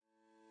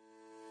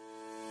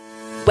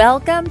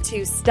Welcome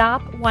to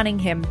Stop Wanting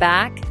Him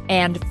Back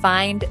and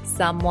Find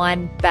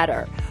Someone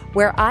Better,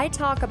 where I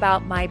talk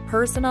about my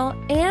personal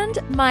and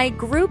my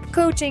group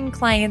coaching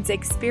clients'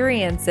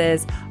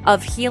 experiences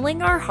of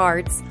healing our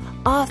hearts,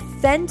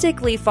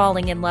 authentically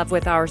falling in love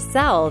with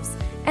ourselves,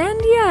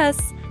 and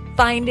yes,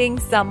 finding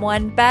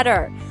someone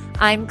better.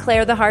 I'm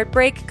Claire, the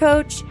Heartbreak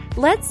Coach.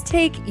 Let's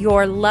take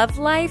your love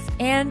life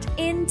and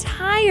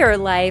entire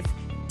life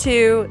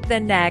to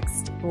the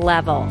next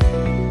level.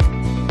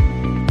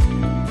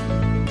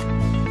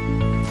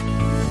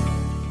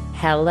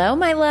 Hello,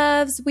 my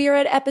loves. We are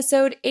at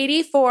episode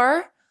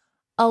 84,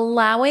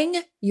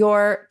 Allowing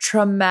Your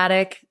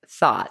Traumatic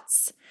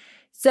Thoughts.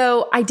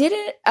 So I did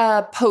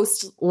a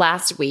post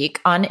last week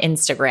on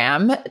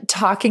Instagram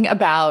talking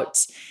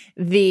about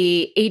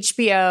the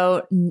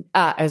HBO,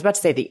 I was about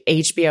to say the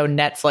HBO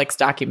Netflix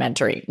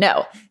documentary.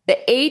 No, the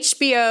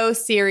HBO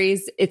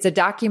series. It's a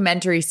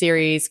documentary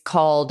series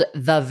called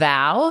The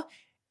Vow.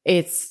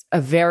 It's a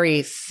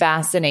very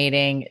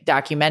fascinating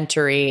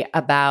documentary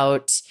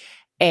about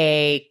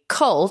a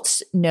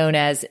cult known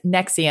as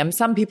NXIVM.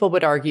 Some people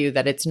would argue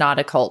that it's not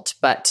a cult,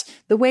 but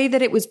the way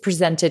that it was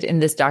presented in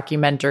this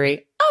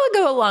documentary, I would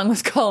go along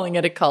with calling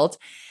it a cult.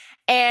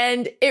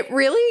 And it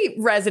really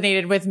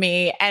resonated with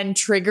me and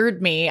triggered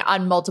me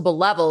on multiple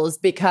levels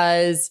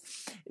because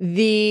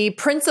the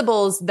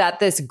principles that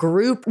this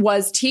group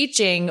was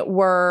teaching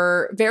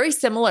were very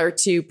similar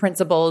to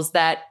principles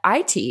that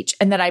I teach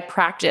and that I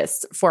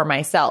practice for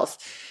myself,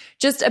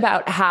 just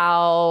about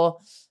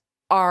how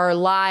our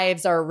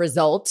lives are a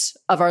result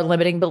of our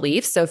limiting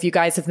beliefs. So if you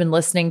guys have been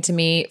listening to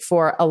me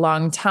for a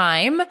long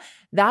time,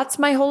 that's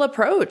my whole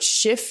approach.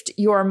 Shift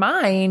your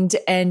mind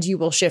and you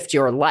will shift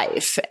your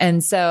life.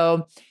 And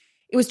so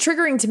it was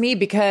triggering to me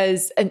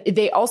because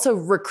they also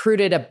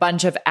recruited a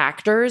bunch of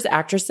actors,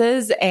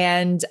 actresses,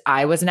 and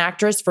I was an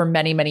actress for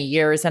many, many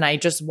years. And I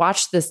just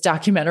watched this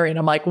documentary and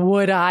I'm like,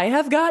 would I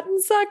have gotten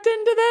sucked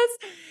into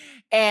this?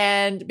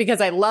 And because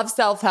I love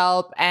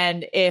self-help,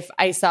 and if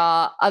I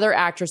saw other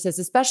actresses,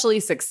 especially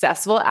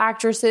successful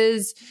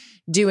actresses,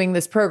 doing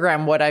this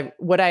program, would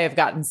I have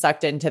gotten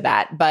sucked into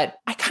that? But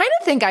I kind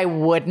of think I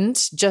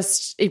wouldn't.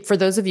 Just for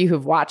those of you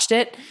who've watched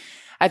it,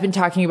 I've been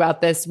talking about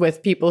this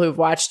with people who've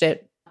watched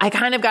it. I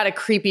kind of got a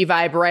creepy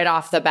vibe right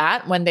off the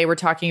bat when they were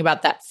talking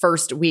about that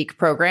first week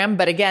program.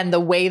 But again, the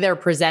way they're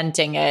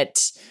presenting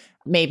it,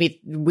 maybe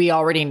we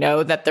already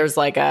know that there's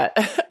like a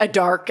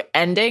dark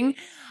ending.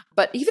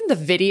 But even the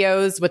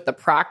videos with the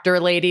Proctor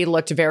lady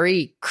looked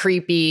very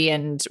creepy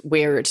and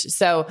weird.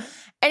 So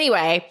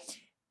anyway,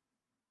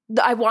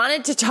 I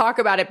wanted to talk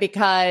about it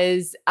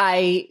because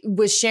I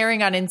was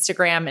sharing on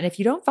Instagram. And if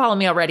you don't follow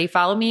me already,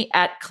 follow me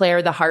at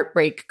Claire, the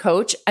Heartbreak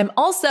Coach. I'm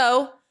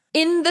also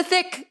in the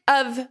thick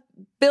of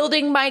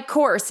building my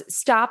course,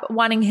 Stop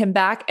Wanting Him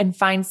Back and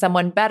Find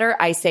Someone Better.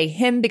 I say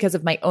him because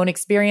of my own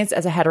experience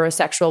as a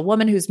heterosexual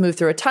woman who's moved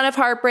through a ton of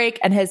heartbreak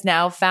and has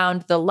now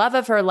found the love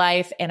of her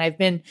life. And I've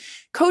been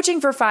coaching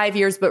for 5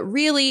 years, but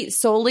really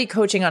solely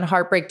coaching on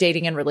heartbreak,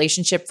 dating, and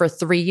relationship for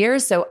 3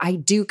 years. So I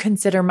do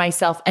consider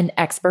myself an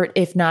expert,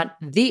 if not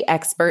the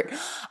expert,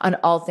 on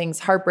all things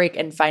heartbreak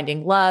and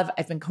finding love.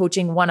 I've been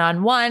coaching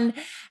one-on-one,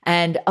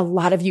 and a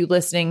lot of you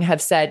listening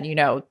have said,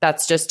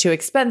 that's just too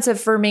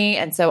expensive for me.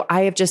 And so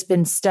I have just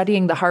been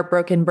studying the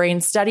heartbroken brain,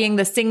 studying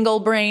the single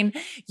brain,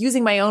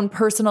 using my own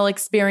personal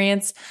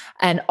experience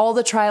and all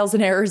the trials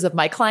and errors of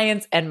my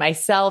clients and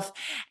myself,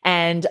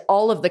 and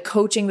all of the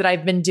coaching that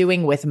I've been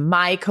doing with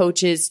my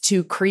coaches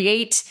to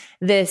create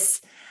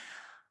this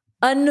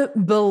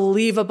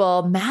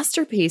unbelievable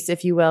masterpiece,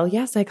 if you will.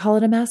 Yes, I call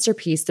it a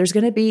masterpiece. There's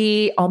going to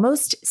be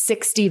almost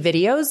 60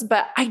 videos,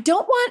 but I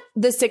don't want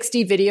the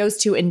 60 videos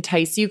to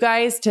entice you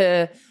guys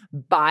to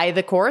buy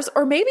the course,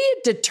 or maybe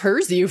it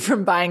deters you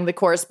from buying the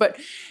course, but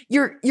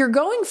you're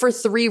going for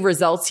 3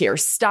 results here: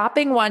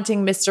 stopping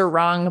wanting Mr.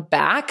 Wrong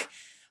back,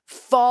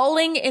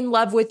 falling in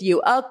love with you,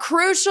 a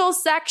crucial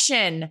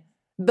section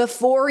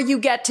before you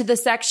get to the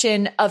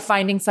section of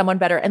finding someone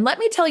better. And let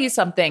me tell you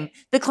something,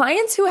 the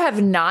clients who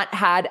have not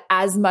had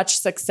as much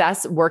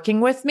success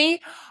working with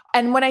me,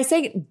 and when I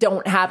say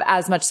don't have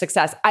as much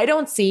success, I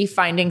don't see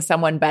finding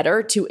someone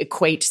better to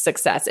equate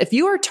success. If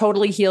you are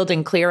totally healed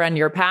and clear on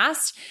your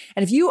past,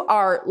 and if you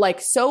are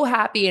like so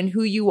happy in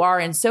who you are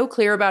and so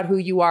clear about who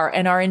you are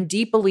and are in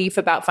deep belief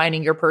about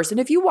finding your person,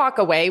 if you walk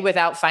away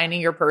without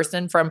finding your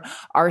person from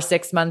our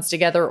 6 months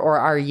together or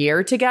our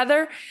year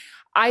together,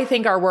 I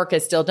think our work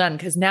is still done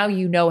because now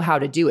you know how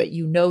to do it.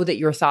 You know that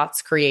your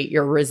thoughts create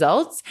your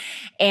results.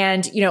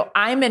 And,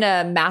 I'm in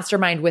a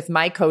mastermind with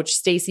my coach,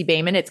 Stacey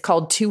Bayman. It's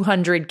called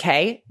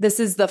 200K. This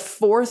is the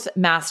 4th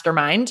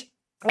mastermind.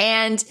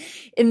 And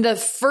in the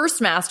first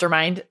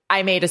mastermind,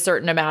 I made a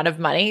certain amount of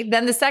money.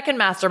 Then the second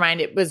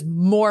mastermind, it was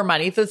more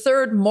money. The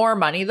third, more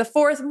money. The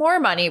fourth, more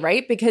money,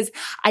 right? Because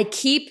I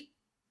keep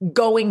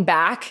going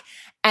back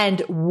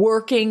and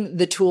working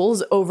the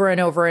tools over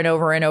and over and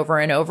over and over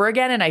and over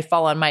again. And I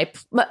fall on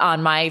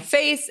my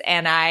face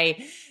and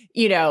I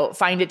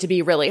find it to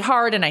be really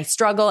hard and I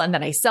struggle and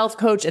then I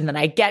self-coach and then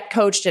I get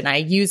coached and I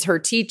use her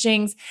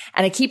teachings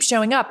and I keep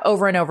showing up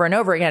over and over and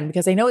over again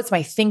because I know it's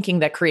my thinking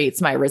that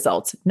creates my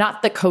results,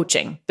 not the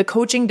coaching. The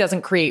coaching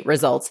doesn't create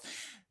results.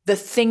 The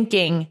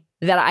thinking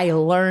that I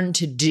learn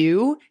to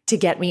do to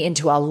get me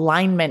into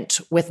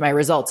alignment with my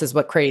results is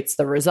what creates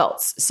the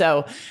results.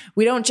 So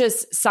we don't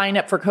just sign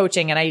up for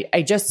coaching. And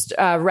I just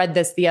read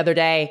this the other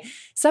day.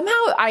 Somehow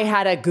I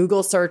had a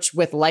Google search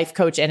with life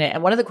coach in it.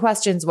 And one of the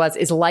questions was,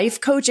 is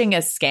life coaching a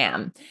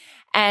scam?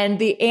 And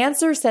the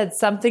answer said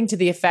something to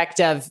the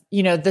effect of,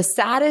 the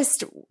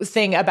saddest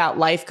thing about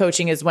life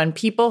coaching is when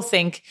people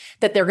think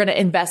that they're going to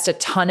invest a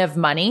ton of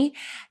money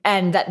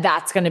and that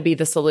that's going to be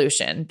the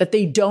solution, that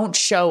they don't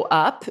show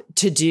up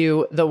to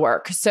do the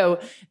work. So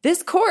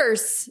this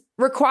course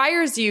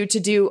requires you to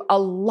do a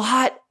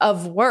lot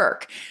of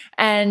work.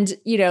 And,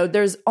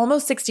 there's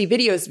almost 60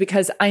 videos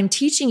because I'm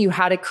teaching you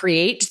how to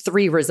create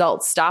 3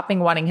 results: stopping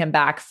wanting him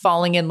back,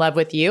 falling in love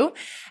with you,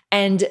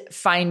 and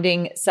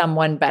finding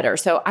someone better.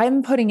 So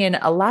I'm putting in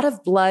a lot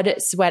of blood,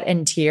 sweat,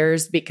 and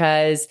tears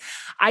because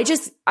I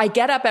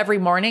get up every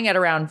morning at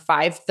around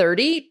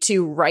 5:30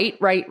 to write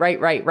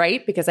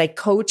because I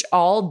coach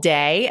all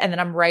day and then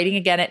I'm writing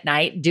again at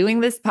night doing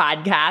this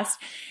podcast.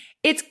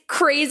 It's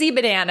crazy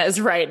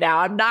bananas right now.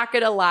 I'm not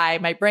going to lie.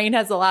 My brain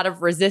has a lot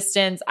of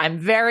resistance. I'm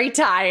very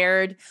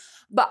tired,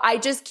 but I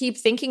just keep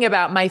thinking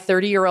about my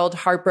 30-year-old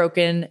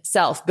heartbroken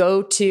self.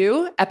 Go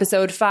to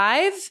episode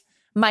 5.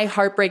 My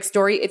heartbreak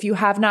story. If you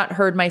have not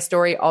heard my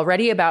story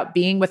already about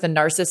being with a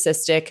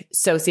narcissistic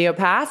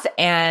sociopath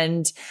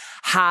and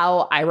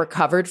how I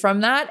recovered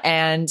from that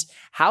and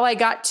how I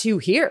got to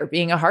here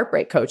being a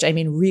heartbreak coach. I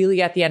mean,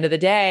 really at the end of the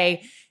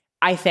day,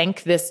 I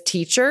thank this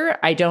teacher.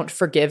 I don't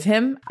forgive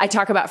him. I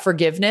talk about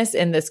forgiveness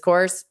in this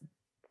course.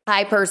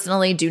 I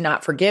personally do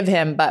not forgive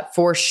him, but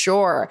for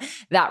sure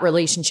that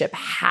relationship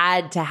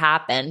had to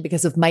happen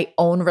because of my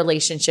own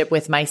relationship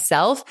with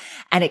myself.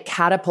 And it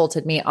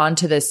catapulted me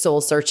onto this soul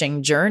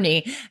searching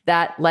journey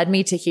that led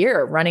me to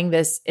here, running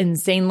this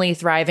insanely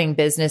thriving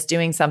business,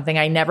 doing something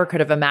I never could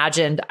have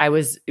imagined I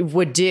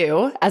would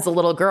do as a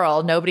little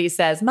girl. Nobody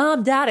says,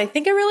 Mom, Dad, I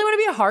think I really want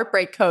to be a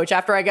heartbreak coach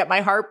after I get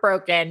my heart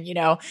broken,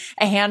 a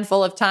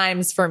handful of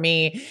times for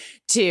me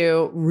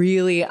to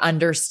really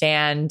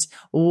understand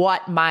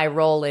what my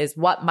role is,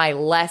 what my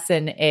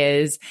lesson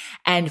is,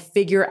 and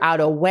figure out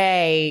a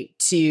way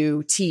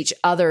to teach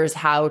others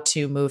how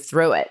to move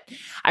through it.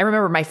 I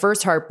remember my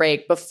first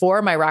heartbreak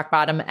before my rock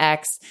bottom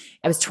ex.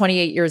 I was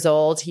 28 years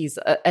old. He's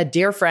a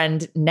dear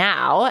friend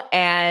now.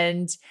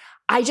 And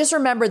I just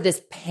remember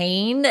this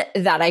pain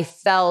that I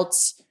felt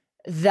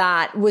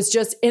that was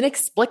just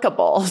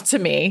inexplicable to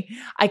me.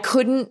 I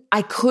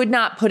could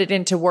not put it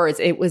into words.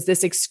 It was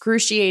this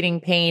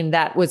excruciating pain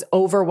that was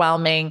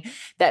overwhelming,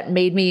 that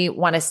made me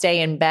want to stay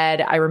in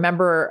bed. I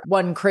remember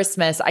one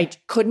Christmas, I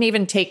couldn't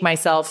even take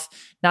myself,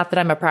 not that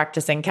I'm a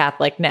practicing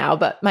Catholic now,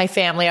 but my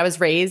family, I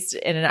was raised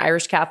in an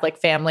Irish Catholic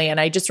family.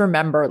 And I just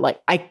remember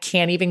I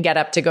can't even get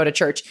up to go to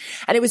church.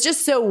 And it was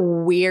just so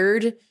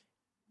weird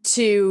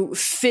to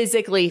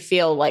physically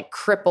feel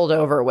crippled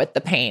over with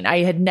the pain.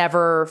 I had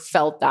never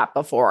felt that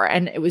before.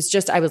 And it was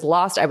just, I was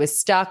lost. I was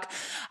stuck.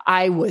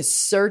 I was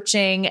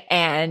searching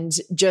and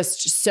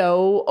just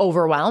so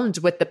overwhelmed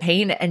with the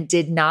pain and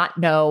did not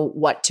know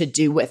what to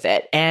do with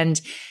it. And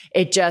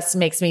it just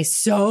makes me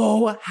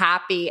so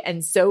happy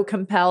and so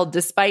compelled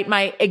despite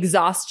my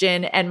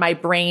exhaustion and my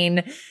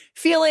brain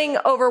feeling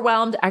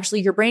overwhelmed.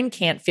 Actually, your brain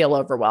can't feel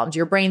overwhelmed.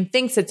 Your brain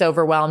thinks it's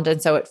overwhelmed.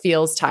 And so it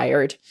feels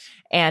tired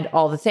and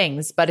all the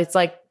things, but it's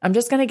I'm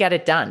just going to get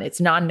it done. It's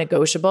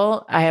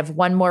non-negotiable. I have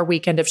one more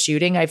weekend of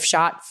shooting.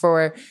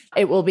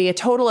 It will be a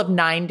total of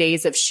 9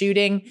 days of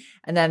shooting.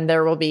 And then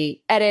there will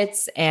be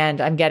edits and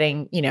I'm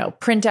getting,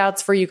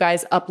 printouts for you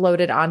guys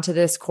uploaded onto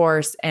this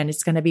course. And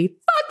it's going to be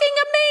fucking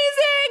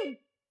amazing.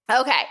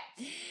 Okay.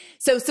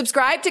 So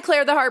subscribe to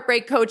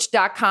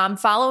ClaireTheHeartbreakCoach.com.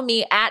 Follow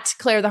me at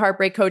Claire the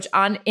Heartbreak Coach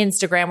on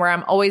Instagram, where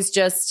I'm always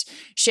just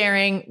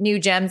sharing new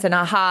gems and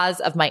ahas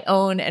of my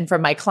own and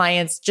from my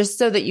clients, just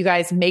so that you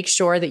guys make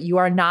sure that you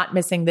are not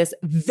missing this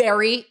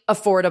very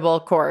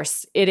affordable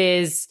course. It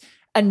is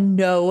a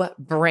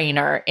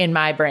no-brainer in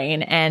my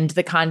brain, and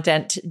the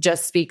content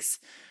just speaks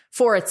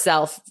for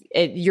itself.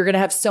 You're going to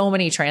have so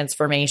many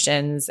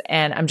transformations,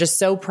 and I'm just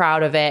so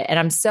proud of it. And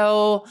I'm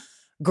so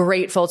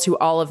grateful to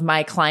all of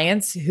my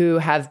clients who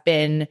have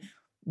been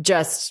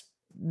just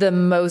the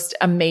most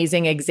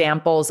amazing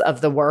examples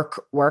of the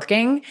work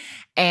working.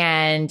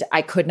 And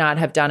I could not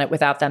have done it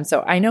without them.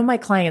 So I know my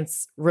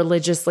clients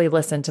religiously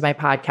listen to my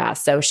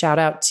podcast. So shout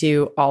out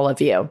to all of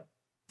you.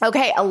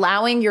 Okay,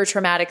 allowing your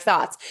traumatic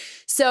thoughts.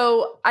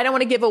 So I don't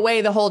want to give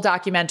away the whole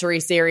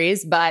documentary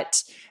series,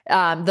 but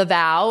The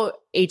Vow,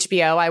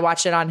 HBO, I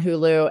watched it on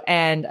Hulu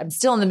and I'm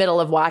still in the middle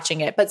of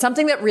watching it. But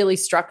something that really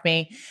struck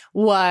me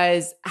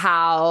was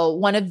how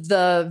one of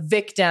the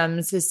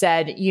victims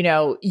said,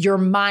 your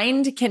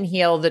mind can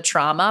heal the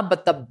trauma,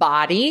 but the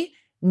body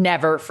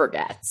never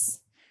forgets.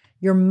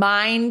 Your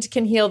mind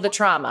can heal the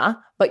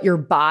trauma, but your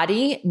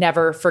body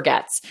never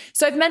forgets.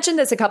 So I've mentioned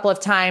this a couple of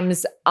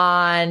times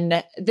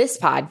on this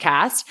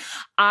podcast.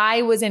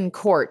 I was in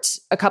court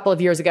a couple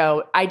of years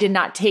ago. I did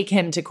not take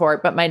him to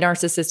court, but my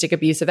narcissistic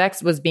abusive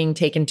ex was being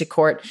taken to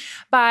court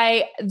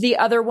by the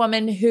other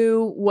woman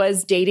who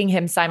was dating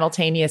him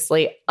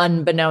simultaneously,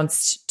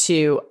 unbeknownst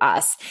to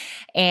us.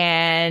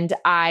 And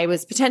I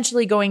was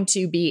potentially going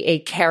to be a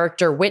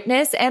character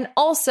witness, and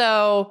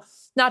also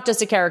not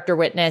just a character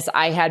witness.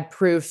 I had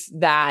proof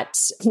that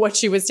what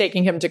she was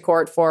taking him to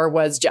court for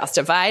was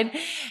justified.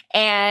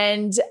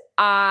 And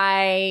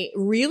I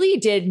really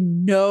did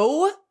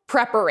no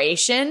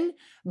preparation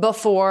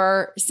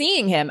before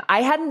seeing him.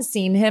 I hadn't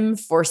seen him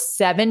for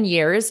 7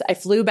 years. I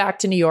flew back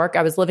to New York.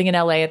 I was living in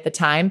LA at the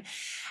time.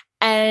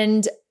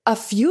 And a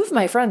few of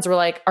my friends were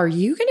like, are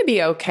you going to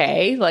be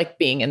okay, like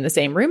being in the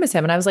same room as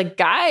him? And I was like,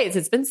 guys,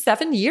 it's been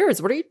 7 years.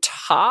 What are you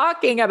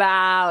talking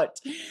about?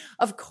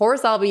 Of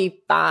course I'll be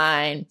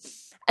fine.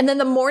 And then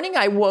the morning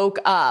I woke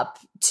up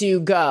to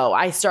go,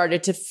 I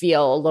started to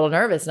feel a little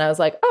nervous. And I was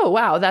like, oh,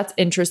 wow, that's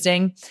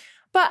interesting.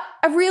 But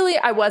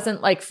I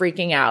wasn't like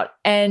freaking out.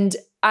 And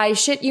I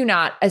shit you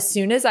not, as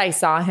soon as I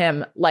saw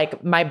him,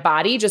 like my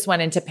body just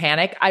went into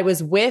panic. I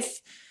was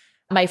with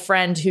my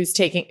friend who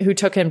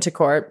took him to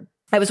court.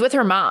 I was with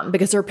her mom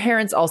because her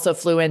parents also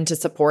flew in to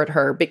support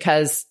her,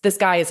 because this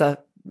guy is a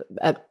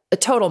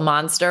total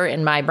monster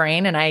in my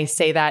brain. And I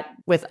say that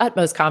with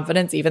utmost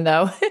confidence, even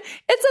though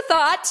it's a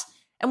thought.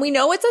 And we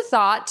know it's a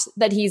thought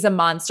that he's a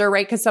monster,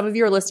 right? Because some of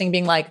you are listening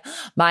being like,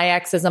 my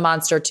ex is a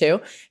monster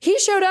too. He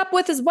showed up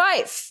with his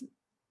wife.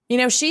 You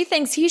know, she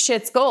thinks he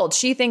shits gold.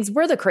 She thinks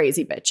we're the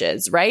crazy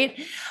bitches,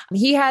 right?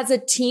 He has a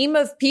team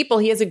of people.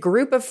 He has a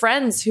group of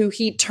friends who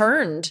he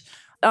turned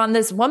on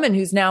this woman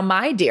who's now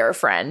my dear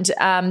friend.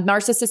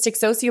 Narcissistic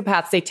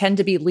sociopaths, they tend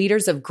to be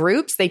leaders of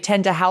groups. They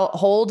tend to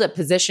hold a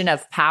position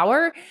of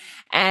power.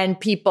 And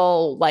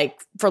people, like,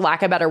 for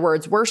lack of better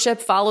words, worship,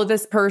 follow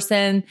this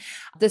person.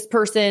 This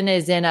person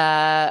is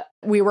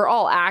we were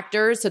all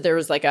actors. So there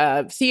was like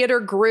a theater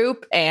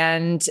group,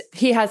 and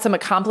he has some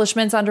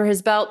accomplishments under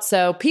his belt.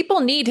 So people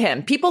need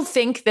him. People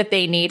think that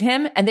they need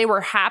him, and they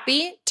were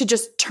happy to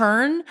just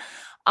turn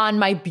on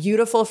my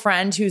beautiful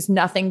friend who's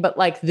nothing but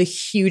like the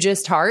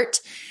hugest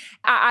heart.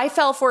 I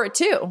fell for it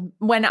too.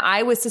 When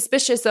I was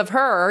suspicious of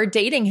her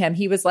dating him,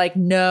 he was like,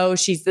 no,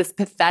 she's this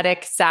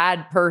pathetic,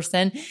 sad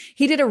person.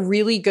 He did a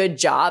really good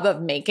job of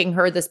making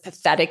her this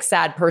pathetic,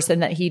 sad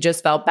person that he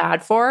just felt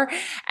bad for.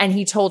 And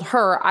he told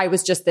her I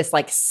was just this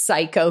like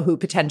psycho who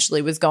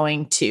potentially was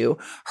going to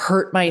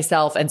hurt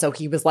myself. And so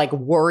he was like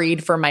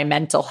worried for my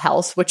mental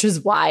health, which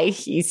is why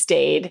he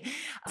stayed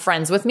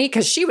friends with me,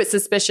 because she was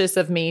suspicious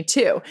of me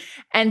too.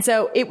 And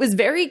so it was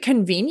very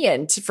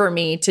convenient for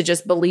me to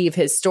just believe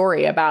his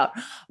story about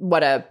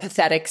what a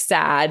pathetic,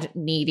 sad,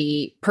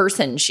 needy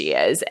person she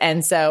is.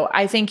 And so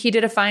I think he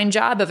did a fine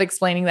job of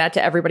explaining that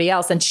to everybody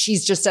else. And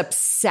she's just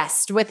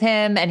obsessed with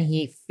him, and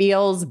he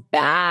feels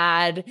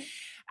bad.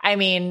 I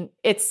mean,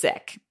 it's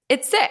sick.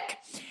 It's sick.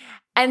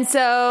 And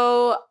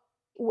so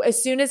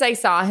as soon as I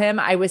saw him,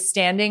 I was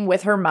standing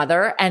with her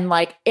mother, and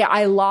like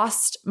I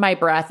lost my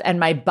breath and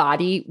my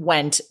body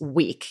went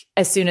weak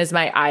as soon as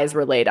my eyes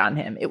were laid on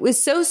him. It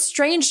was so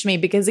strange to me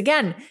because,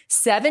 again,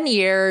 7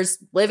 years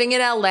living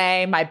in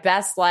LA, my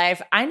best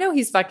life. I know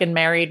he's fucking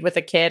married with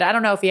a kid. I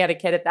don't know if he had a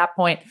kid at that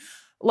point.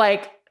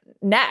 Like,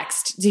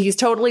 next, he's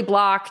totally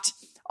blocked.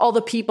 All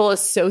the people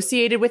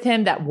associated with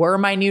him that were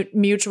my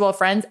mutual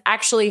friends,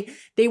 actually,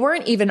 they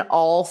weren't even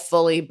all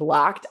fully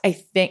blocked, I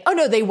think. Oh,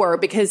 no, they were,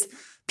 because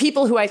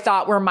people who I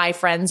thought were my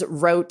friends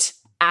wrote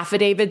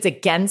affidavits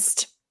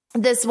against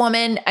this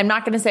woman. I'm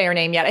not going to say her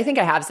name yet. I think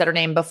I have said her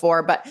name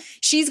before, but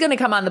she's going to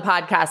come on the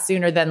podcast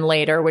sooner than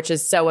later, which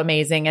is so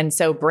amazing and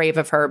so brave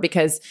of her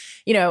because,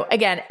 you know,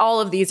 again, all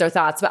of these are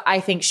thoughts, but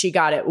I think she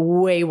got it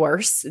way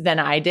worse than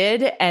I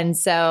did. And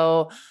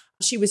so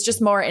she was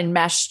just more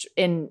enmeshed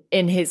in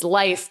his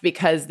life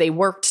because they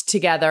worked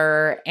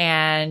together,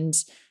 and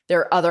there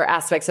are other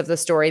aspects of the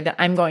story that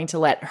I'm going to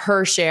let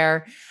her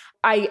share.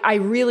 I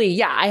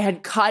really, I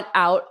had cut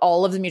out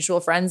all of the mutual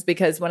friends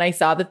because when I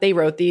saw that they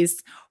wrote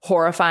these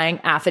horrifying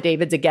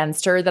affidavits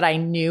against her that I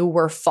knew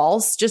were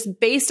false, just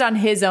based on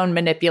his own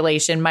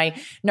manipulation, my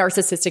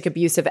narcissistic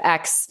abusive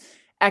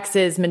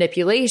ex's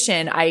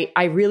manipulation,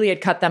 I really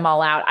had cut them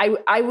all out.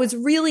 I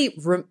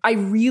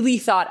really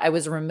thought I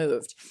was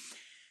removed.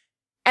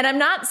 And I'm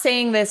not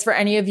saying this for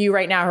any of you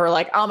right now who are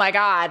like, oh my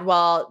God,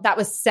 well, that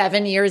was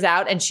 7 years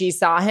out and she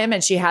saw him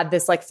and she had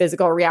this like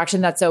physical reaction.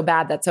 That's so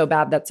bad. That's so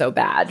bad. That's so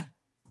bad.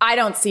 I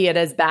don't see it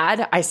as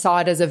bad. I saw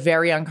it as a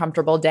very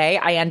uncomfortable day.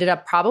 I ended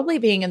up probably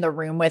being in the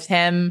room with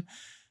him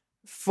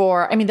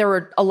there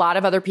were a lot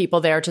of other people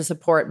there to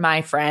support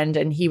my friend,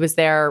 and he was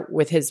there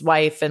with his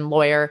wife and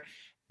lawyer.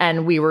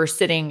 And we were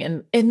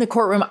sitting in the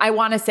courtroom, I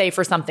want to say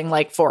for something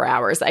like 4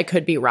 hours. I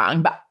could be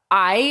wrong, but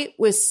I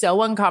was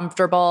so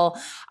uncomfortable.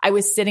 I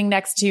was sitting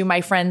next to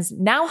my friend's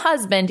now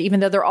husband,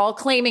 even though they're all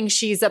claiming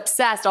she's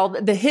obsessed.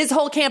 His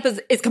whole camp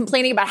is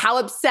complaining about how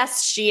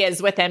obsessed she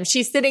is with him.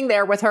 She's sitting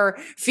there with her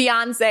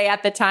fiance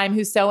at the time,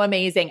 who's so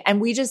amazing. And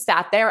we just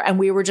sat there and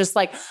we were just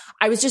like,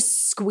 I was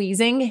just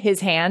squeezing his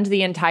hand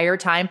the entire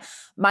time.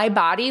 My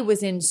body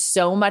was in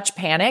so much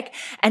panic.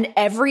 And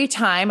every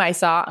time I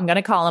saw, I'm going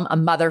to call him a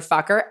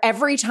motherfucker,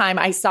 every time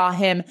I saw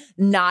him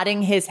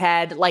nodding his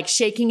head, like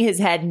shaking his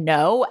head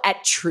no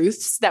at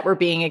truths that were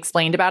being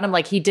explained about him,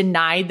 like he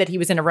denied that he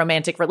was in a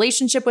romantic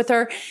relationship with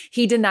her.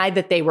 He denied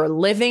that they were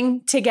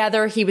living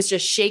together. He was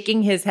just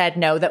shaking his head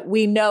no, that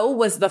we know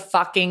was the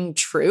fucking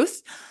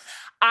truth.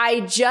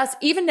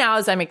 Even now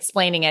as I'm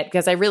explaining it,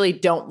 because I really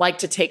don't like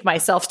to take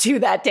myself to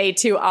that day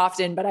too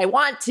often, but I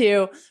want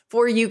to,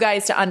 for you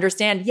guys to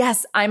understand,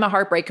 yes, I'm a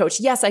heartbreak coach.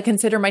 Yes, I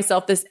consider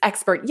myself this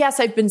expert. Yes,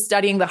 I've been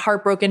studying the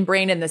heartbroken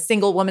brain and the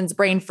single woman's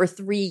brain for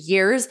 3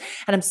 years.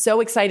 And I'm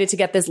so excited to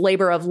get this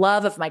labor of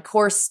love of my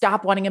course,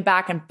 Stop Wanting Him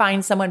Back and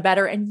Find Someone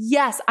Better. And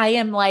yes, I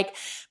am like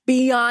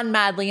beyond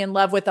madly in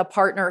love with a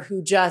partner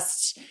who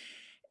just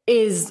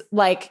is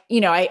like,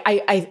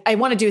 I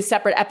want to do a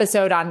separate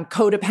episode on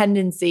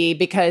codependency,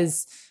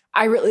 because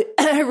I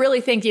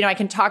really think, I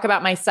can talk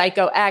about my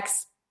psycho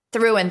ex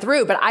through and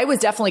through, but I was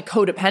definitely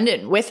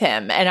codependent with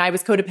him, and I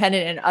was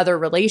codependent in other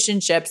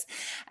relationships.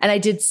 And I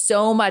did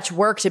so much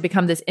work to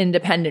become this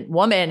independent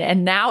woman.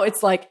 And now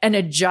it's like an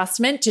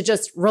adjustment to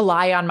just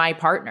rely on my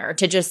partner,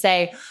 to just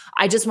say,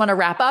 I just want to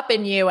wrap up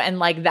in you. And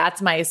like,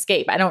 that's my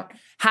escape. I don't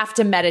have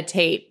to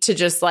meditate to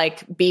just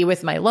like be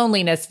with my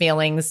loneliness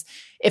feelings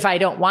if I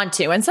don't want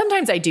to. And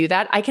sometimes I do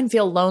that. I can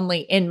feel lonely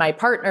in my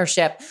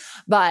partnership,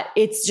 but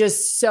it's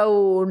just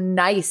so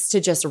nice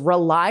to just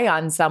rely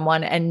on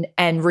someone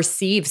and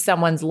receive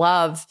someone's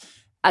love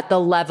at the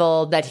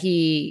level that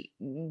he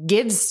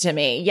gives to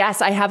me.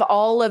 Yes, I have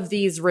all of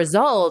these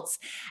results,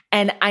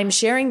 and I'm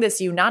sharing this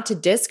to you not to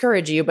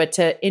discourage you, but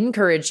to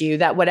encourage you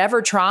that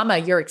whatever trauma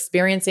you're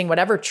experiencing,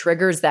 whatever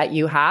triggers that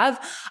you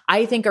have,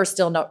 I think are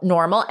still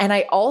normal. And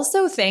I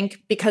also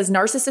think, because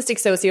narcissistic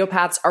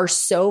sociopaths are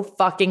so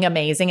fucking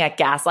amazing at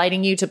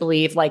gaslighting you to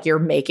believe like you're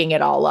making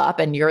it all up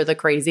and you're the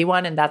crazy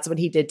one. And that's what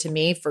he did to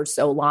me for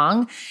so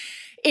long.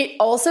 It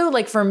also,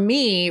 like, for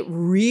me,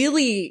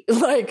 really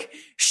like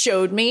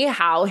showed me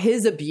how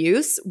his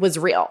abuse was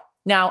real.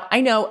 Now,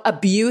 I know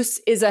abuse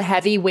is a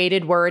heavy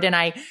weighted word, and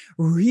I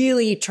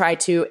really try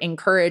to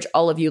encourage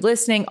all of you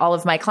listening, all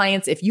of my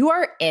clients, if you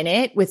are in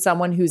it with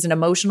someone who's an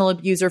emotional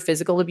abuser,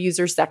 physical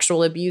abuser,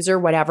 sexual abuser,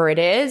 whatever it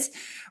is,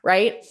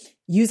 right?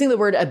 Using the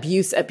word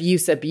abuse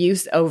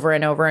over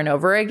and over and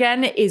over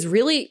again is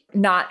really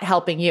not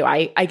helping you.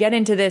 I get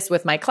into this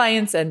with my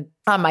clients and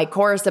on my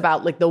course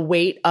about like the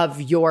weight of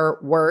your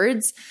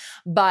words.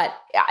 But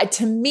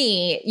to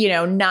me,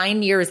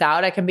 9 years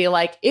out, I can be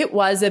like, it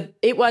was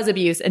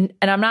abuse. And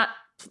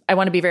I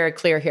want to be very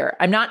clear here.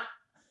 I'm not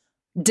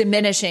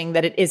diminishing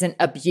that it isn't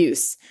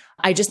abuse.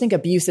 I just think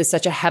abuse is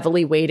such a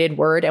heavily weighted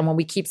word. And when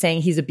we keep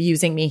saying he's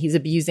abusing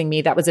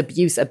me, that was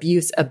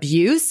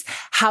abuse.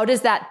 How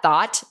does that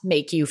thought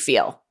make you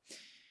feel?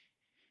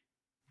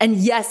 And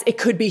yes, it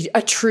could be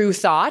a true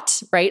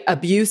thought, right?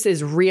 Abuse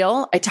is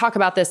real. I talk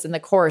about this in the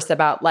course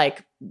about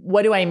like,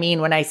 what do I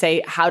mean when I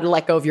say how to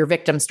let go of your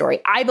victim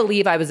story? I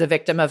believe I was a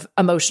victim of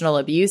emotional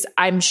abuse.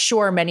 I'm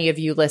sure many of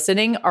you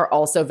listening are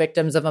also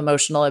victims of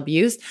emotional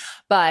abuse,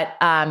 but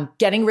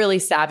getting really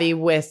savvy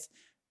with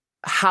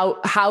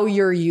how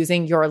you're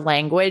using your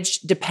language,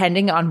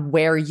 depending on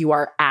where you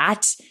are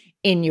at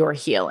in your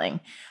healing.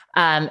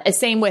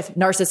 Same with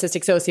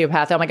narcissistic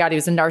sociopath. Oh my God, he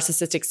was a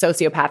narcissistic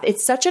sociopath.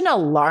 It's such an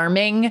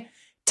alarming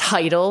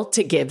title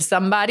to give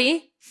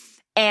somebody.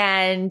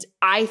 And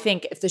I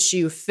think if the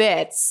shoe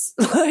fits,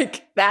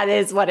 like that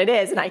is what it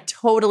is. And I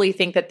totally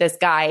think that this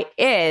guy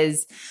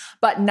is.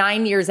 But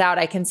 9 years out,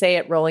 I can say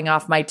it rolling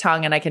off my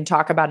tongue, and I can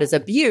talk about his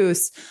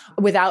abuse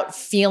without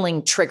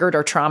feeling triggered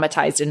or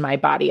traumatized in my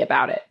body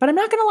about it. But I'm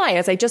not going to lie,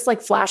 as I just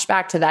like flash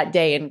back to that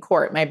day in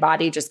court, my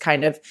body just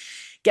kind of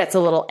gets a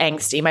little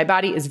angsty. My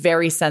body is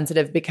very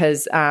sensitive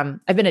because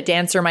I've been a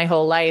dancer my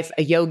whole life,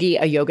 a yogi,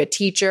 a yoga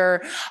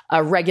teacher,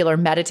 a regular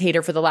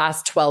meditator for the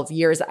last 12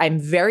 years. I'm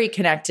very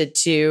connected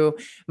to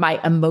my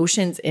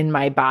emotions in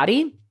my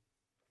body.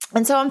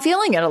 And so I'm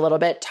feeling it a little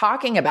bit,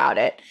 talking about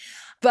it.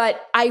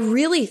 But I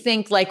really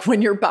think like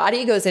when your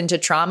body goes into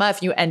trauma,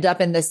 if you end up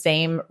in the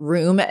same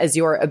room as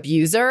your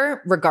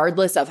abuser,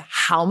 regardless of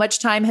how much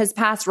time has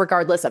passed,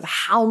 regardless of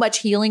how much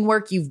healing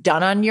work you've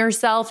done on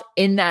yourself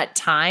in that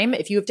time,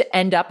 if you have to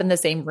end up in the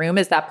same room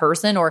as that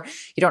person, or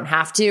you don't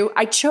have to,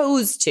 I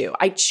chose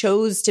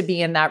to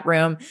be in that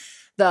room.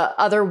 The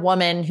other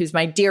woman who's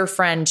my dear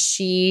friend,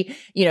 she,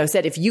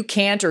 said, if you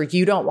can't or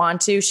you don't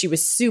want to, she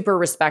was super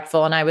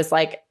respectful. And I was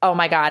like, oh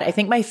my God, I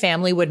think my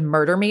family would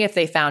murder me if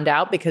they found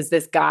out, because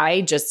this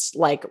guy just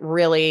like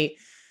really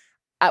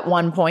at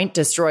one point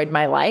destroyed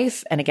my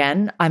life. And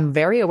again, I'm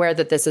very aware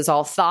that this is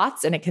all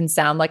thoughts and it can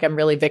sound like I'm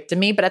really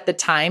victim-y, but at the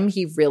time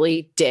he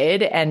really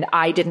did. And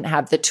I didn't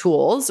have the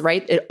tools,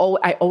 right?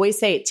 I always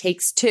say it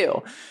takes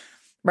two.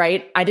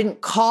 right? I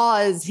didn't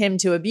cause him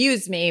to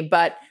abuse me,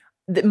 but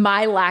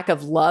my lack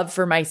of love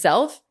for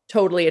myself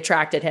totally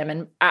attracted him.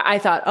 And I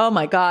thought, oh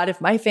my God, if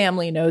my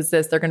family knows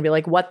this, they're going to be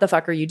like, what the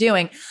fuck are you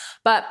doing?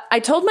 But I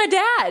told my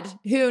dad,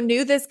 who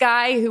knew this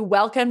guy, who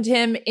welcomed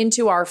him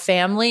into our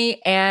family.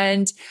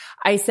 And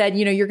I said,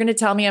 you're going to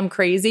tell me I'm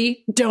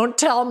crazy? Don't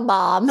tell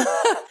mom.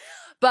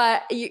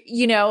 But,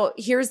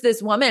 here's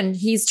this woman.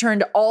 He's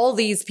turned all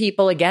these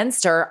people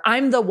against her.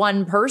 I'm the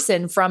one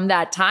person from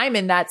that time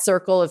in that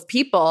circle of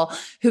people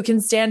who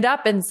can stand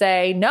up and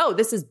say, no,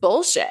 this is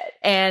bullshit.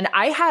 And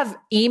I have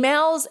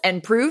emails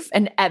and proof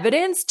and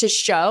evidence to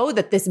show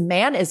that this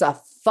man is a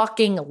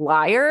fucking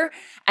liar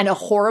and a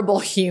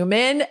horrible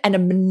human and a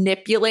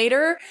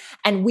manipulator.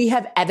 And we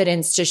have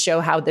evidence to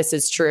show how this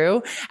is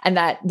true and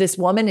that this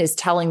woman is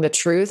telling the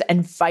truth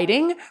and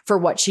fighting for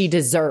what she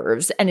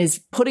deserves and is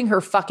putting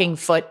her fucking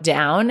foot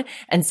down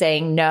and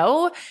saying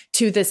no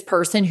to this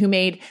person who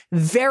made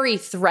very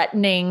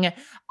threatening,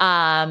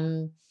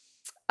 who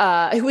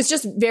was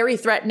just very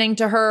threatening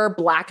to her,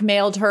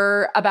 blackmailed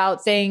her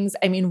about things.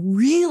 I mean,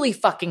 really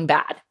fucking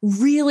bad,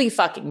 really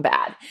fucking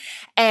bad.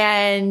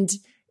 And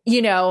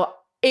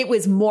it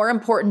was more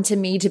important to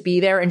me to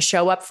be there and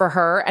show up for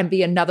her and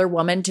be another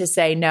woman to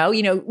say no.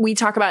 We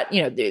talk about,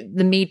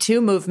 the Me Too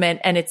movement,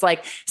 and it's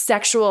like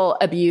sexual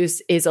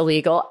abuse is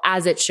illegal,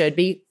 as it should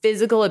be.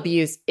 Physical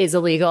abuse is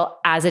illegal,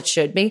 as it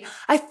should be.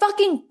 I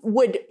fucking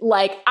would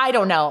I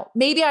don't know,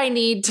 maybe I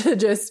need to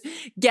just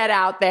get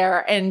out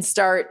there and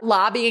start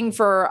lobbying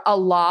for a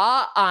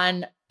law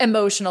on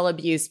emotional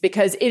abuse,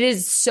 because it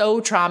is so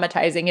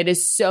traumatizing. It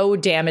is so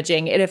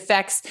damaging. It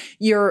affects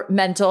your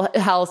mental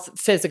health,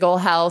 physical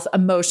health,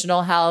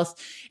 emotional health.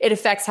 It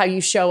affects how you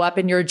show up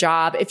in your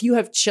job. If you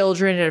have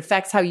children, it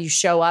affects how you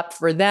show up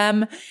for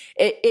them.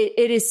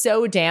 It is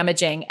so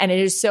damaging, and it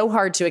is so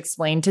hard to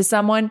explain to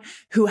someone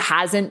who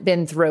hasn't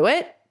been through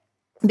it.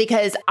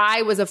 Because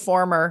I was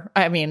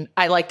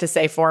I like to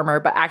say former,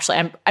 but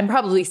actually I'm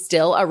probably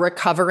still a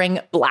recovering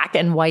black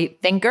and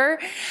white thinker.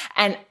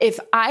 And if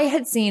I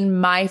had seen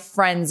my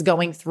friends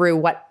going through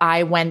what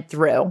I went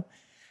through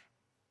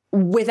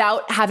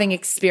without having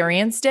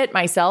experienced it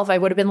myself, I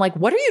would have been like,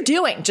 what are you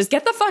doing? Just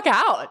get the fuck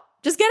out.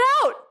 Just get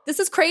out. This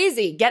is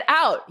crazy. Get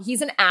out.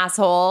 He's an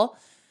asshole.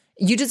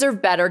 You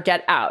deserve better.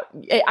 Get out.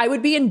 I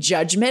would be in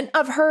judgment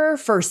of her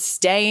for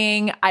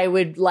staying. I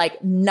would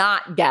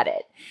not get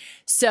it.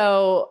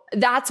 So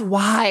that's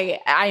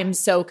why I am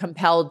so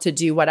compelled to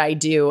do what I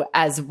do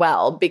as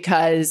well,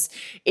 because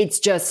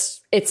it's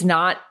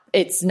not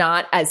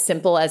as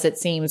simple as it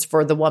seems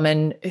for the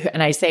woman.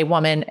 And I say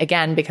woman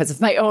again, because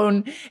of my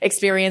own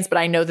experience, but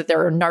I know that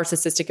there are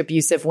narcissistic,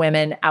 abusive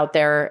women out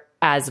there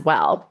as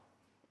well.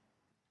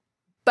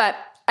 But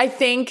I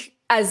think,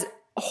 as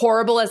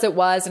horrible as it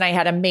was, and I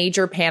had a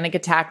major panic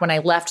attack when I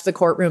left the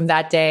courtroom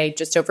that day,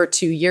 just over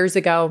 2 years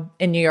ago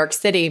in New York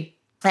City.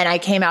 And I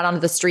came out onto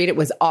the street. It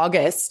was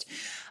August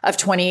of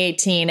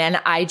 2018. And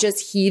I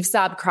just heaved,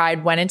 sobbed,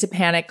 cried, went into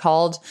panic,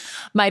 called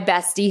my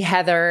bestie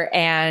Heather,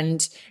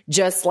 and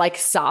just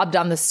sobbed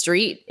on the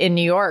street in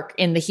New York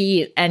in the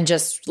heat. And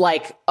just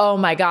oh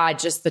my God,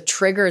 just the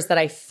triggers that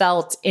I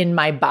felt in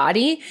my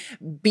body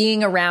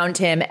being around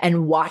him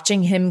and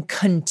watching him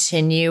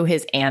continue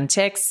his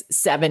antics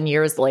 7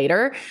 years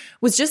later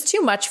was just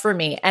too much for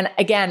me. And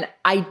again,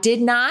 I did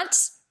not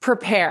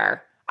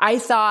prepare. I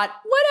thought,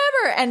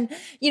 whatever. And,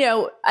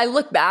 I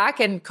look back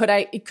and could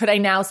I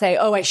now say,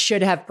 oh, I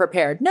should have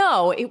prepared?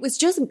 No, it was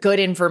just good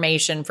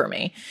information for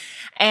me.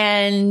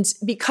 And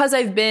because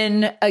I've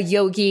been a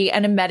yogi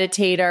and a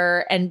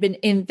meditator and been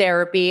in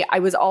therapy, I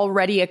was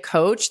already a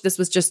coach. This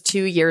was just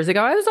 2 years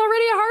ago. I was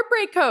already a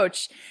heartbreak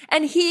coach.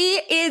 And he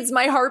is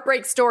my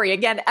heartbreak story.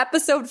 Again,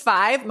 episode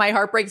 5, my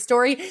heartbreak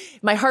story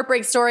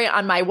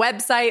on my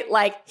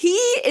website. He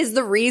is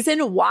the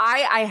reason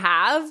why I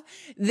have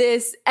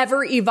this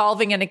ever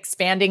evolving and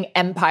expanding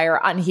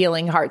empire on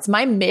healing hearts.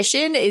 My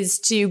mission is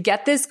to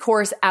get this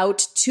course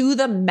out to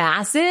the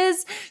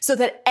masses so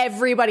that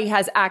everybody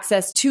has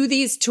access to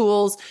these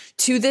tools,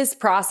 to this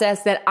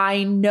process that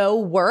I know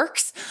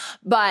works.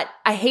 But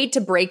I hate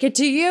to break it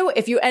to you,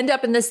 if you end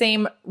up in the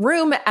same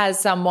room as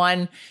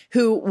someone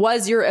who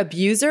was your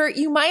abuser,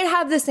 you might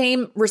have the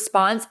same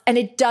response, and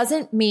it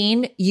doesn't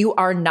mean you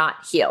are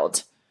not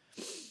healed.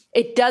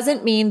 It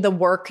doesn't mean the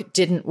work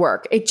didn't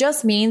work. It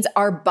just means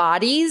our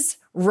bodies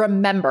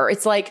remember.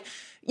 It's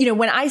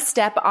when I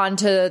step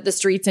onto the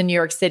streets in New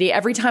York City,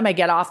 every time I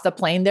get off the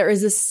plane, there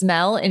is a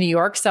smell in New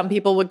York. Some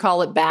people would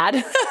call it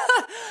bad.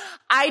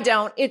 I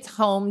don't. It's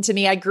home to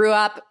me. I grew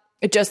up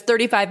just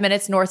 35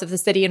 minutes north of the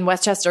city in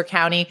Westchester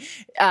County.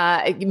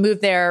 I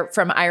moved there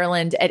from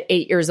Ireland at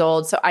 8 years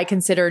old. So I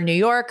consider New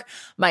York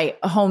my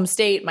home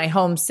state, my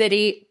home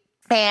city,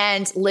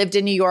 and lived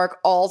in New York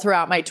all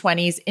throughout my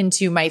 20s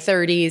into my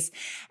 30s.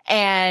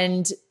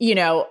 And,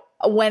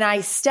 when I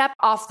step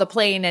off the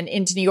plane and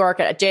into New York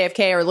at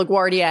JFK or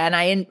LaGuardia,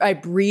 and I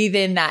breathe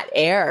in that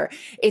air,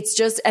 it's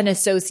just an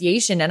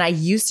association. And I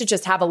used to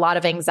just have a lot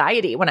of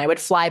anxiety when I would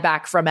fly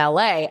back from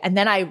LA. And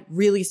then I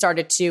really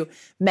started to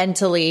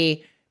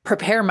mentally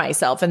prepare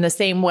myself in the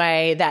same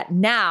way that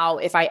now,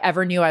 if I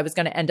ever knew I was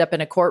going to end up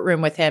in a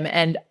courtroom with him,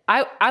 and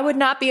I would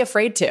not be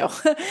afraid to,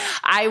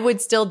 I would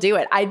still do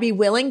it. I'd be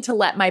willing to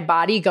let my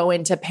body go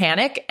into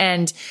panic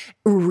and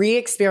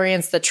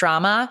re-experience the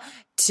trauma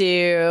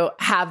to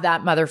have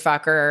that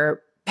motherfucker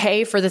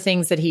pay for the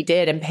things that he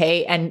did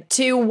and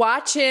to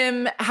watch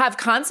him have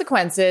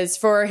consequences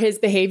for his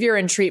behavior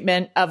and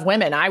treatment of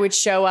women. I would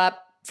show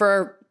up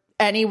for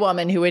any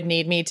woman who would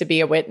need me to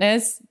be a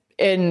witness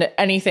in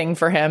anything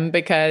for him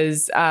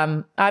because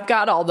I've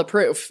got all the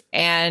proof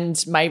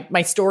and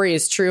my story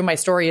is true. My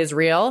story is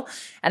real.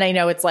 And I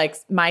know it's like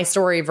my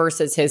story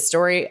versus his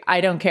story.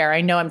 I don't care. I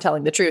know I'm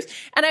telling the truth.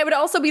 And I would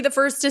also be the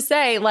first to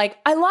say, like,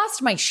 I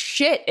lost my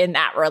shit in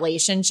that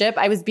relationship.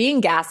 I was being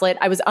gaslit.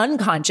 I was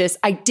unconscious.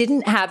 I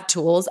didn't have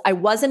tools. I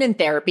wasn't in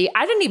therapy.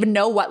 I didn't even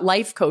know what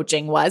life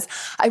coaching was.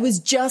 I was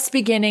just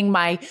beginning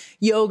my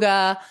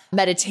yoga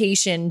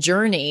meditation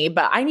journey,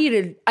 but I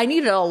needed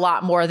a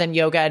lot more than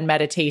yoga and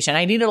meditation.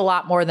 I needed a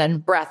lot more than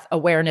breath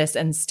awareness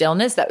and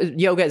stillness. That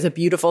yoga is a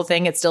beautiful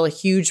thing. It's still a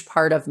huge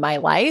part of my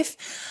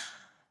life.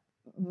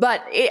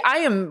 But I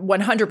am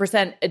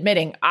 100%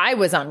 admitting I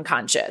was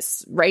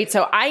unconscious, right?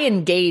 So I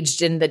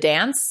engaged in the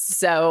dance.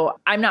 So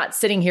I'm not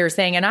sitting here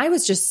saying, and I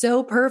was just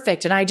so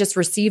perfect and I just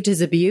received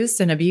his abuse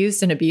and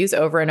abuse and abuse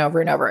over and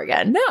over and over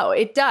again. No,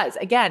 it does.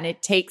 Again,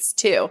 it takes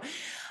two.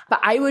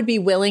 But I would be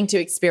willing to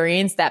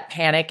experience that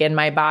panic in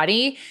my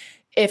body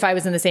if I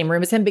was in the same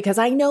room as him because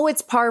I know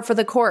it's par for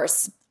the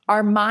course.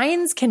 Our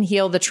minds can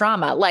heal the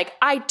trauma. Like,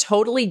 I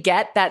totally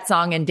get that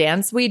song and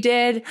dance we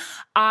did.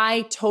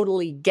 I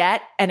totally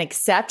get and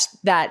accept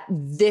that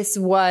this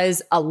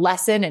was a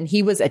lesson and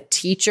he was a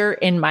teacher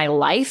in my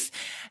life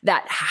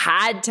that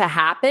had to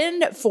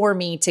happen for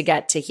me to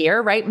get to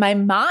here, right? My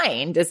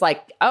mind is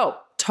like, oh,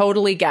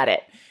 totally get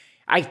it.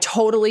 I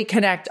totally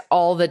connect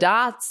all the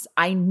dots.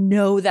 I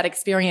know that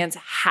experience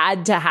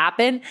had to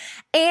happen.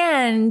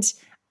 And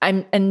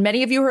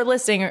many of you who are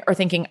listening are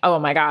thinking, oh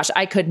my gosh,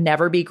 I could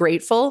never be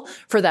grateful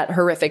for that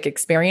horrific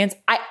experience.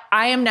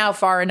 I am now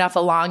far enough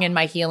along in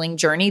my healing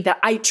journey that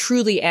I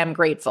truly am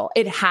grateful.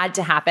 It had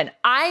to happen.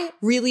 I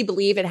really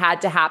believe it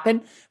had to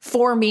happen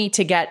for me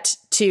to get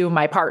to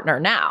my partner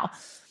now.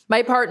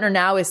 My partner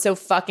now is so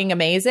fucking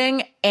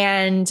amazing.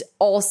 And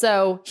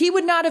also, he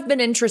would not have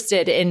been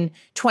interested in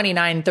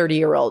 29,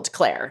 30-year-old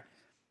Claire,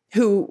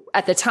 who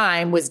at the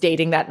time was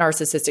dating that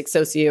narcissistic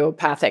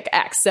sociopathic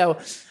ex. So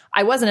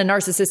I wasn't a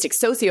narcissistic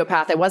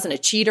sociopath. I wasn't a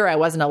cheater. I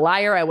wasn't a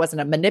liar. I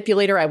wasn't a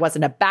manipulator. I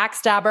wasn't a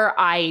backstabber.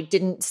 I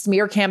didn't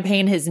smear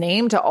campaign his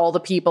name to all the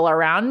people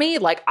around me.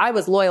 Like, I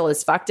was loyal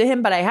as fuck to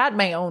him, but I had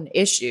my own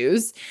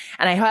issues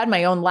and I had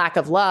my own lack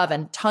of love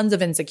and tons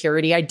of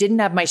insecurity. I didn't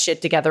have my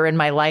shit together in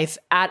my life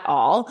at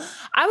all.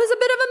 I was a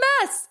bit of a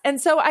mess.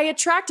 And so I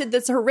attracted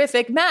this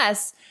horrific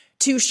mess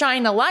to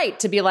shine a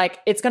light, to be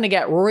like, it's going to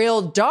get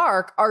real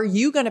dark. Are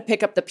you going to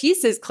pick up the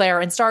pieces, Claire,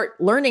 and start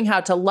learning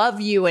how to love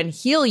you and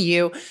heal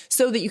you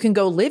so that you can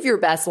go live your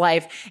best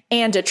life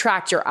and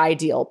attract your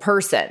ideal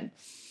person?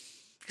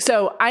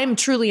 So I'm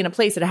truly in a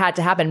place that it had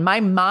to happen.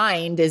 My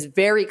mind is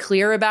very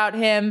clear about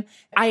him.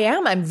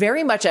 I'm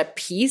very much at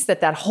peace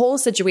that whole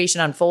situation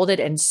unfolded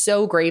and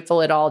so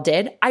grateful it all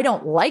did. I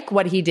don't like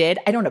what he did.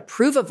 I don't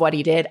approve of what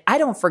he did. I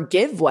don't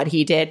forgive what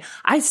he did.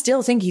 I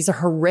still think he's a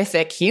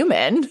horrific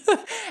human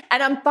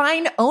and I'm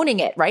fine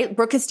owning it, right?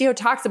 Brooke Castillo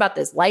talks about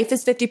this. Life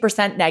is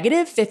 50%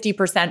 negative,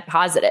 50%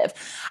 positive.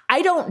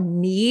 I don't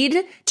need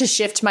to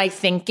shift my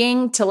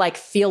thinking to like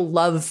feel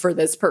love for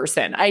this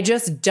person. I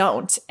just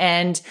don't.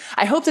 And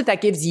I hope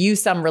that gives you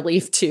some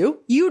relief too.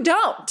 You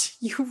don't.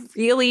 You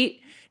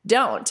really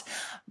don't.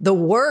 The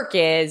work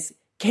is,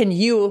 can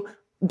you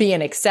be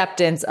in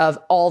acceptance of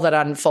all that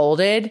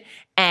unfolded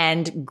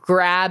and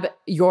grab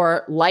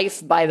your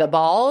life by the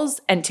balls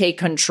and take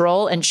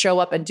control and show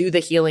up and do the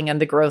healing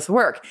and the growth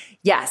work?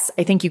 Yes,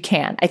 I think you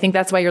can. I think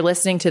that's why you're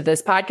listening to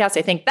this podcast.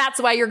 I think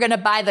that's why you're going to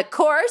buy the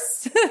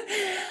course.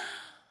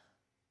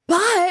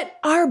 But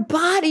our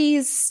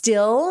bodies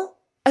still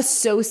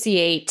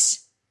associate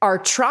our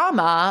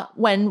trauma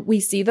when we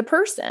see the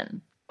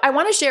person. I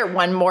want to share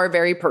one more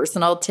very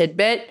personal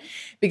tidbit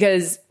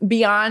because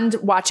beyond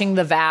watching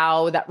The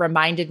Vow that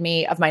reminded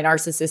me of my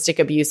narcissistic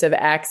abusive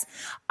ex,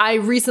 I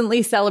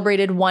recently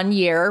celebrated 1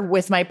 year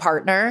with my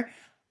partner.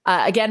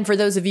 Again, for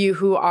those of you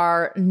who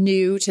are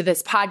new to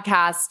this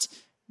podcast,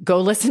 go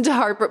listen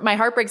to my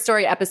Heartbreak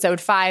Story,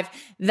 episode 5.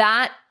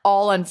 That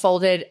all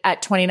unfolded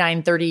at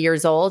 29, 30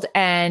 years old.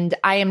 And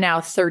I am now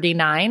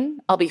 39.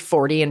 I'll be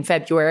 40 in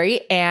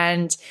February.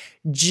 And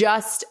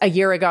just a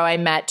year ago, I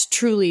met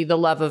truly the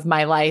love of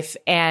my life.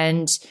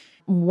 And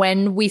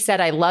when we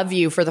said, I love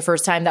you for the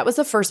first time, that was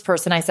the first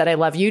person I said, I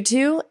love you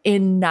to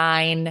in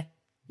 9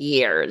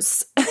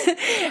 years.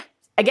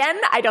 Again,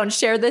 I don't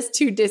share this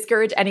to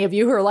discourage any of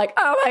you who are like,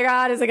 oh my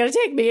God, is it going to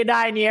take me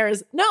 9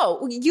 years?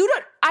 No, you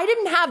don't. I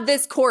didn't have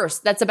this course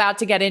that's about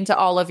to get into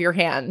all of your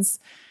hands.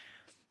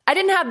 I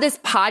didn't have this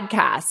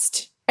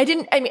podcast.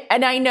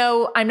 And I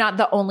know I'm not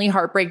the only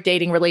heartbreak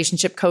dating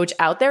relationship coach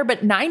out there,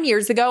 but 9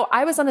 years ago,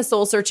 I was on a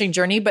soul searching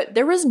journey, but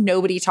there was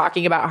nobody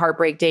talking about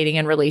heartbreak dating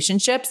and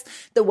relationships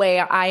the way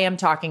I am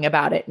talking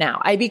about it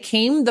now. I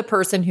became the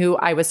person who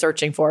I was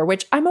searching for,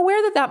 which I'm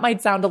aware that that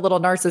might sound a little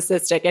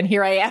narcissistic. And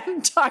here I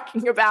am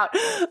talking about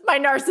my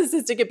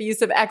narcissistic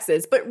abusive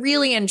exes, but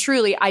really and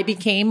truly, I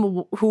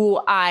became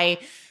who I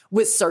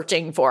was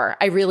searching for.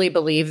 I really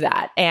believe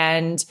that.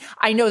 And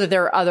I know that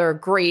there are other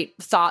great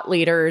thought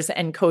leaders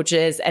and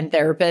coaches and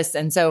therapists.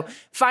 And so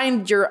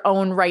find your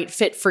own right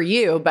fit for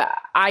you. But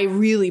I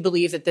really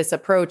believe that this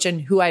approach and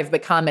who I've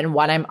become and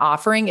what I'm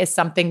offering is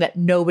something that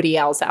nobody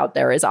else out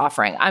there is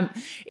offering.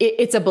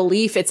 It's a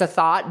belief, it's a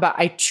thought, but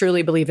I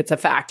truly believe it's a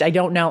fact. I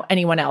don't know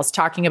anyone else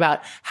talking about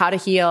how to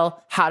heal,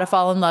 how to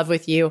fall in love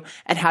with you,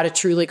 and how to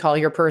truly call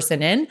your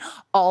person in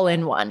all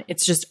in one.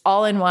 It's just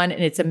all in one,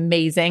 and it's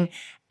amazing.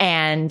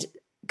 And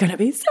gonna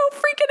be so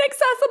freaking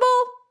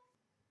accessible.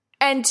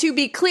 And to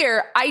be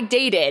clear, I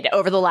dated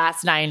over the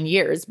last 9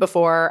 years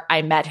before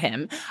I met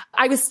him.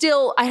 I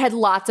had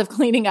lots of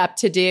cleaning up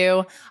to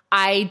do.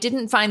 I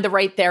didn't find the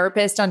right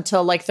therapist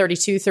until like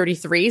 32,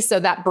 33. So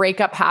that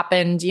breakup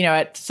happened,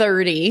 at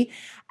 30.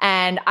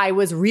 And I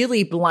was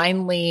really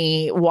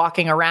blindly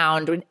walking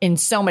around in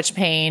so much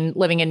pain,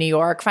 living in New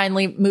York.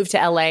 Finally moved to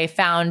LA,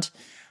 found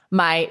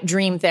my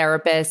dream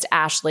therapist,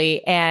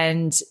 Ashley,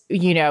 and,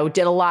 did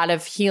a lot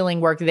of healing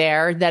work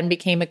there, then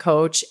became a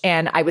coach.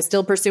 And I was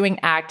still pursuing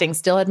acting,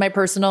 still had my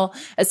personal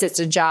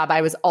assistant job.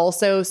 I was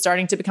also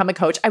starting to become a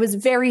coach. I was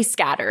very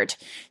scattered.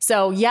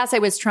 So yes, I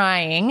was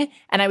trying,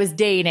 and I was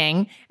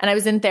dating, and I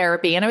was in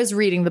therapy, and I was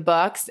reading the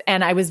books,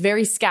 and I was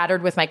very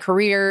scattered with my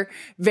career,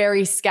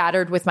 very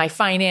scattered with my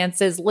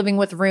finances, living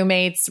with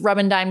roommates,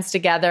 rubbing dimes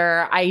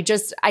together. I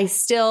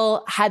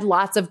still had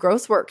lots of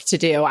growth work to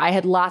do. I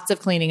had lots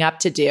of cleaning up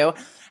to do.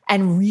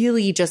 And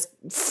really just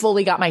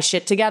fully got my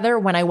shit together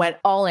when I went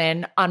all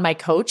in on my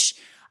coach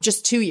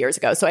just 2 years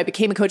ago. So I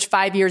became a coach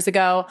 5 years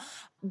ago,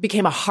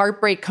 became a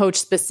heartbreak coach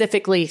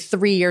specifically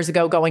 3 years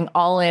ago, going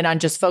all in on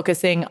just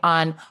focusing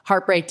on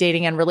heartbreak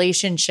dating and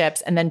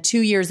relationships. And then 2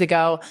 years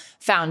ago,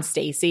 found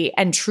Stacy,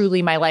 and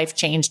truly my life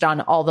changed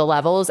on all the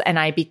levels. And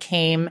I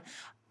became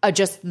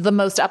just the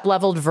most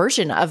up-leveled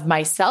version of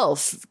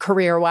myself,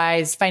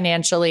 career-wise,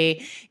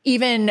 financially,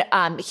 even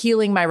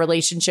healing my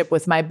relationship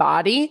with my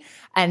body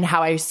and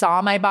how I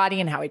saw my body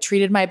and how I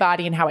treated my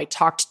body and how I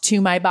talked to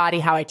my body,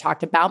 how I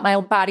talked about my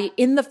body.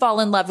 In the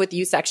Fall in Love with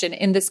You section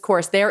in this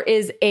course, there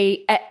is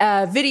a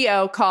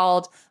video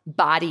called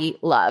Body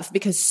Love,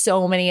 because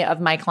so many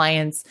of my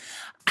clients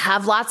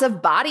have lots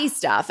of body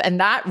stuff. And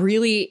that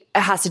really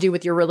has to do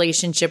with your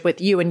relationship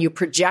with you, and you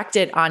project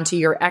it onto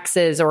your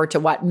exes or to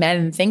what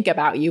men think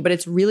about you, but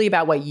it's really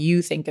about what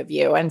you think of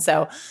you. And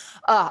so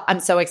I'm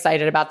so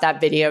excited about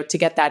that video to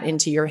get that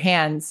into your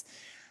hands.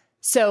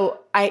 So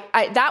I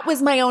that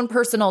was my own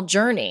personal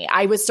journey.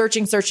 I was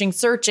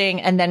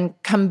searching, and then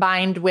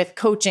combined with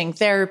coaching,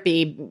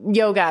 therapy,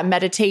 yoga,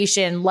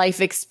 meditation, life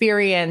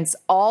experience,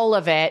 all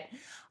of it,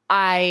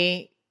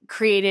 I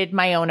created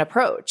my own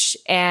approach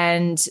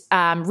and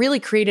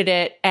really created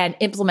it and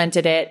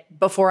implemented it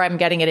before I'm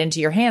getting it into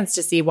your hands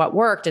to see what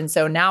worked. And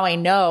so now I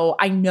know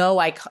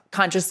I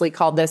consciously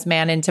called this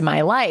man into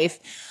my life.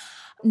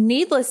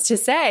 Needless to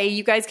say,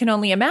 you guys can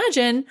only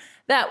imagine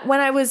that when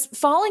I was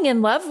falling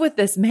in love with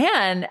this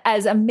man,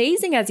 as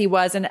amazing as he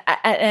was,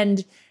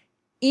 and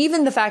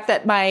even the fact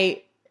that my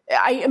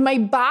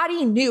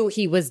body knew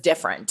he was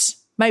different.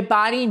 My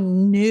body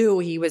knew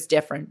he was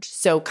different.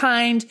 So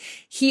kind.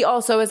 He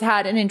also has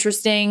had an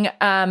interesting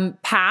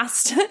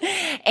past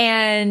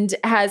and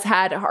has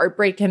had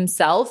heartbreak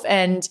himself.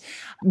 And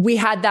we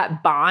had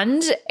that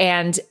bond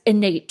and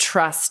innate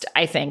trust,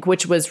 I think,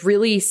 which was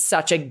really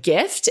such a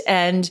gift.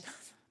 And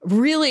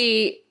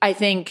really, I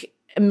think,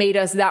 made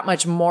us that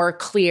much more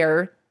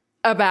clear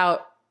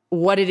about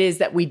what it is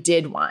that we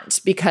did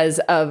want because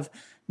of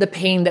the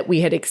pain that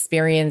we had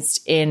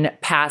experienced in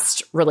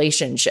past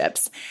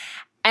relationships.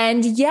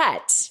 And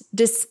yet,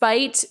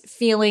 despite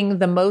feeling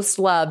the most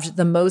loved,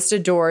 the most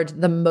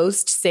adored, the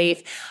most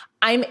safe,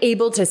 I'm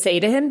able to say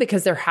to him,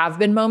 because there have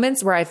been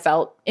moments where I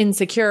felt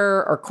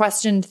insecure or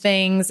questioned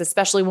things,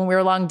 especially when we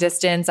were long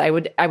distance, I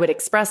would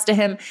express to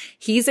him.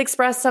 He's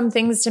expressed some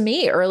things to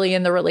me early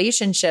in the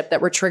relationship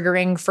that were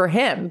triggering for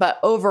him. But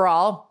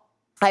overall,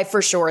 I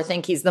for sure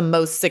think he's the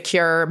most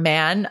secure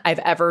man I've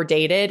ever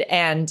dated.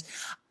 And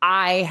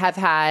I have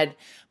had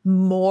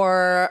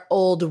more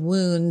old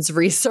wounds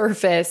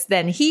resurface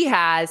than he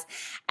has.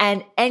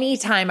 And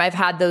anytime I've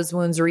had those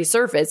wounds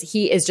resurface,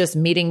 he is just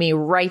meeting me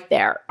right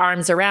there,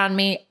 arms around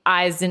me,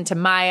 eyes into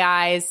my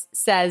eyes,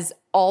 says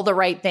all the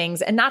right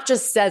things, and not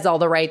just says all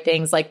the right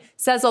things, like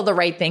says all the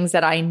right things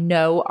that I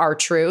know are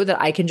true, that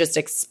I can just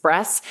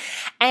express.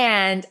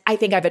 And I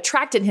think I've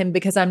attracted him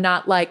because I'm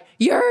not like,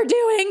 you're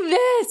doing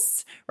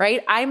this,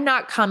 right? I'm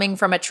not coming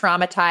from a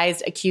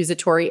traumatized,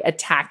 accusatory,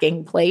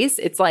 attacking place.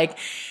 It's like,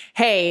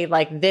 hey,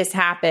 like this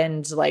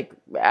happened. Like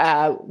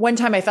one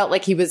time I felt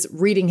like he was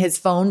reading his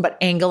phone, but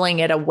angling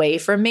it away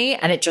from me.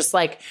 And it just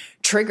like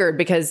triggered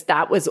because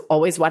that was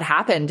always what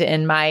happened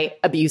in my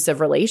abusive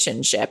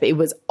relationship. It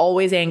was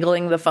always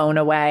angling the phone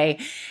away.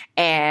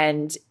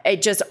 And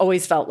it just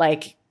always felt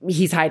like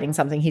he's hiding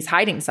something. He's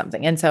hiding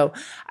something. And so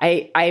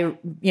I,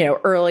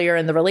 earlier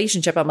in the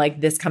relationship, I'm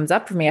like, this comes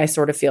up for me. I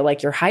sort of feel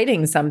like you're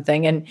hiding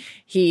something. And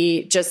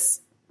he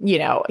just,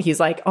 he's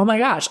like, oh my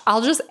gosh,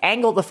 I'll just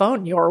angle the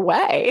phone your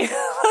way.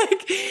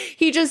 Like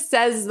he just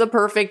says the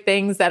perfect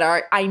things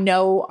that I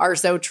know are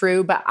so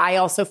true, but I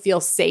also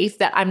feel safe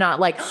that I'm not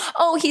like,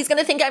 oh, he's going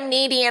to think I'm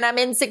needy and I'm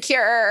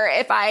insecure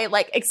if I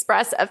like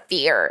express a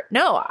fear.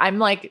 No, I'm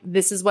like,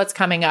 this is what's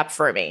coming up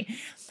for me.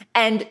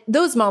 And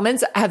those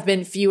moments have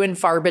been few and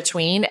far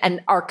between.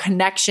 And our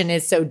connection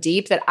is so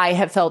deep that I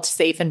have felt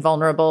safe and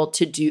vulnerable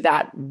to do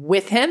that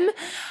with him.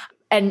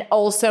 And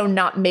also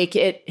not make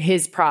it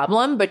his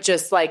problem, but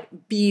just like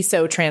be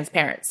so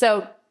transparent.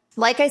 So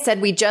like I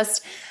said, we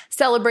just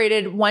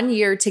celebrated 1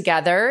 year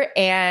together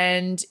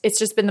and it's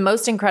just been the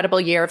most incredible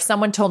year. If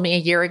someone told me a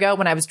year ago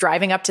when I was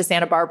driving up to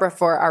Santa Barbara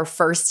for our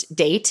first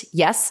date,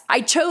 yes,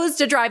 I chose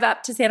to drive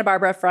up to Santa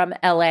Barbara from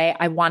LA.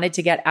 I wanted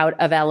to get out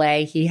of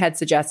LA. He had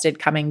suggested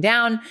coming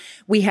down.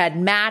 We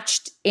had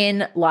matched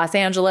in Los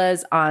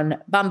Angeles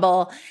on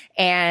Bumble.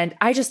 And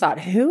I just thought,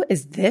 who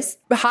is this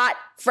hot,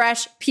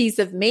 fresh piece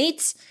of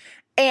meat?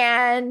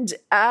 And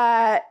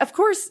of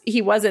course,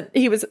 he wasn't.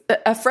 He was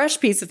a fresh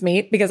piece of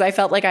meat because I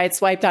felt like I had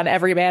swiped on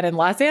every man in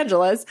Los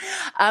Angeles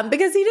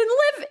because he didn't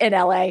live in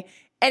LA.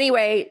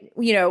 Anyway,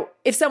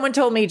 if someone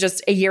told me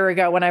just a year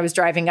ago when I was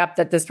driving up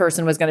that this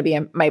person was going to be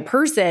my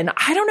person,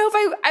 I don't know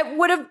if I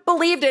would have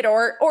believed it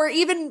or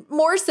even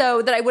more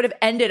so that I would have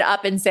ended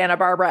up in Santa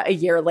Barbara a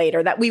year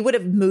later, that we would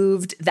have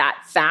moved that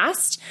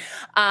fast.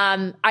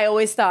 I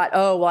always thought,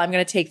 oh, well, I'm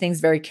going to take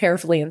things very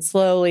carefully and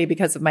slowly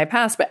because of my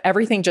past, but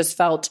everything just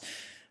felt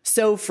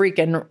so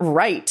freaking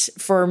right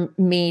for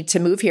me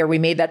to move here. We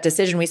made that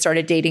decision. We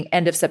started dating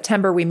end of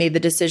September. We made the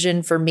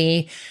decision for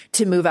me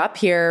to move up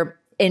here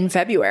in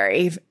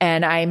February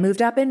and I moved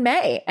up in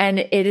May and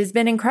it has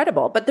been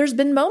incredible. But there's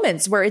been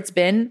moments where it's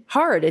been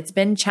hard. It's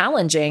been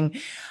challenging.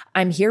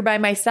 I'm here by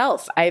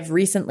myself. I've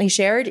recently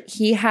shared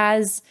he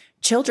has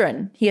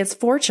children. He has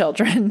 4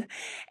 children.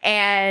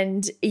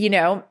 And,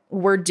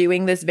 we're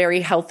doing this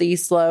very healthy,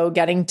 slow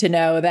getting to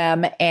know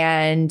them.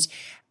 And,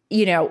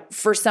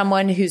 for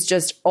someone who's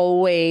just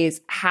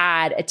always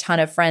had a ton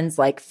of friends,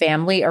 like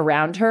family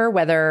around her,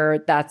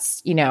 whether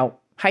that's,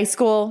 high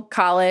school,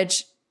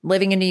 college,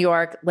 living in New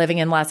York, living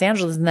in Los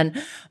Angeles, and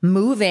then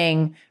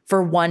moving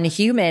for one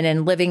human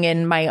and living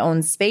in my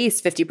own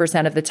space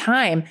 50% of the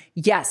time.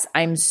 Yes,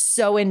 I'm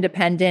so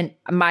independent.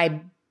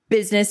 My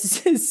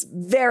business is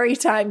very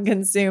time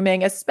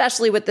consuming,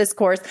 especially with this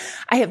course.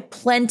 I have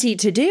plenty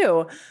to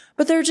do,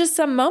 but there are just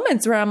some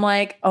moments where I'm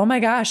like, oh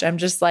my gosh, I'm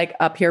just like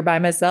up here by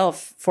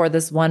myself for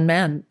this one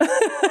man.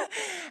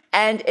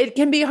 And it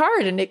can be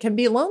hard and it can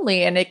be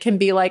lonely and it can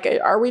be like,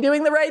 are we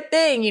doing the right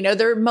thing?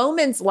 There are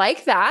moments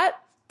like that.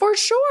 For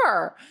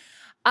sure.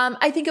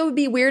 I think it would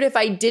be weird if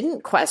I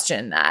didn't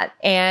question that.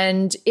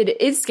 And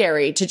it is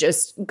scary to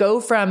just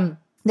go from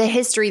the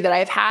history that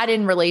I've had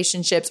in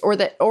relationships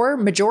or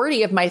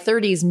majority of my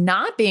 30s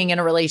not being in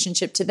a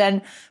relationship to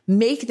then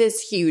make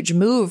this huge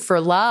move for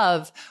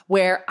love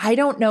where I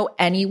don't know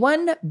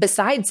anyone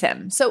besides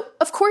him. So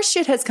of course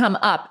shit has come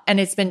up and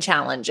it's been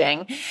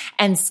challenging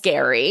and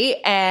scary.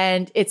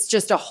 And it's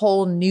just a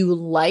whole new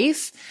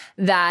life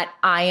that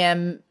I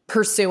am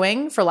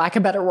pursuing, for lack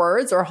of better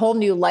words, or a whole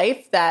new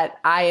life that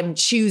I am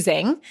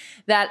choosing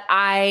that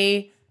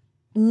I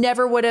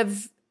never would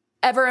have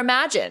ever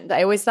imagined.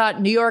 I always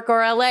thought New York or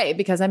LA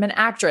because I'm an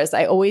actress.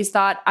 I always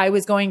thought I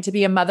was going to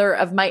be a mother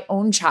of my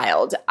own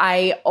child.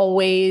 I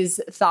always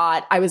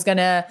thought I was going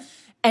to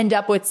end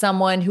up with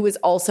someone who was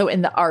also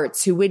in the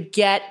arts, who would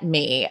get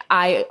me.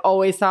 I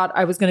always thought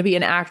I was going to be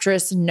an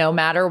actress no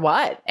matter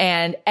what.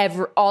 And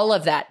all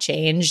of that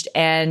changed.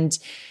 And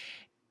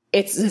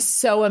it's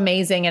so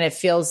amazing. And it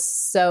feels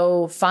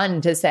so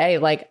fun to say,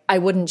 like, I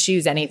wouldn't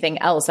choose anything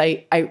else.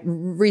 I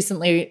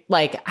recently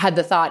had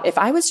the thought, if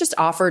I was just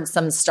offered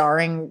some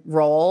starring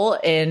role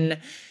in,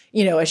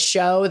 a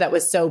show that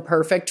was so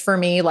perfect for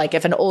me, like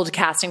if an old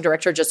casting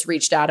director just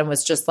reached out and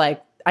was just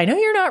like, I know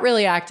you're not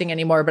really acting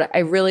anymore, but I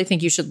really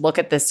think you should look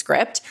at this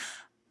script,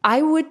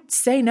 I would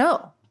say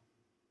no.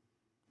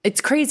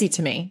 It's crazy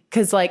to me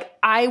because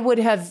I would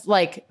have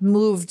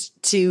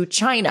moved to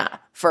China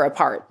for a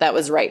part that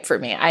was right for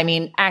me. I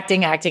mean,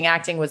 acting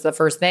was the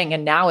first thing.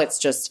 And now it's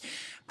just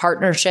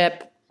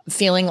partnership,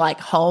 feeling like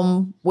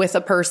home with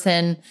a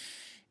person,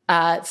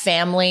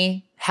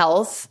 family,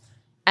 health,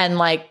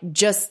 and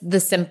just the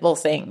simple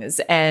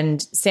things.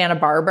 And Santa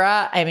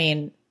Barbara, I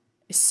mean,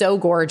 so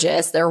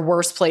gorgeous. There are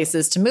worse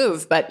places to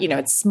move, but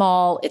it's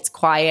small, it's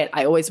quiet.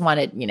 I always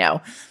wanted,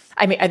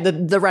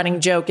 the running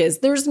joke is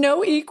there's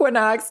no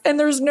Equinox and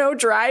there's no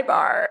Dry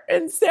Bar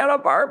in Santa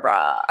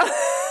Barbara.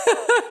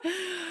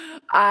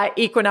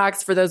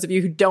 Equinox, for those of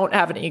you who don't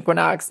have an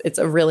Equinox, it's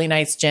a really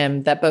nice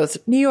gym that both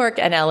New York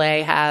and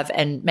LA have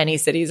and many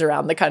cities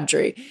around the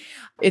country.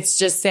 It's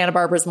just Santa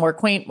Barbara's more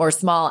quaint, more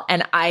small.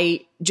 And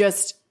I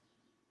just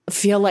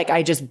feel like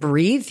I just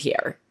breathe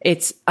here.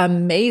 It's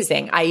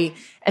amazing. I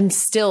am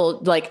still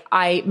like,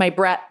 my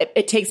breath,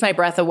 it takes my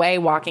breath away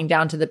walking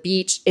down to the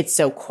beach. It's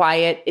so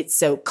quiet. It's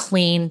so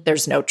clean.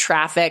 There's no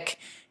traffic.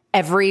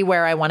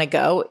 Everywhere I want to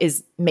go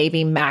is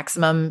maybe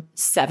maximum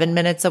 7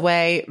 minutes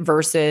away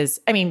versus,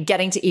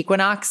 getting to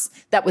Equinox,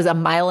 that was a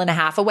mile and a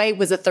half away,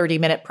 was a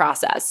 30-minute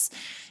process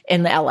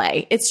in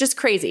LA. It's just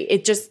crazy.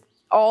 It just,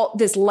 all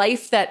this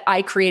life that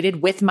I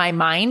created with my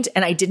mind,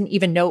 and I didn't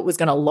even know it was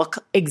going to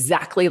look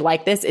exactly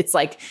like this. It's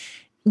like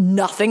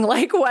nothing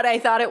like what I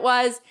thought it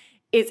was.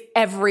 It's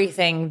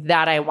everything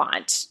that I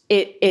want.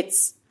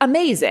 It's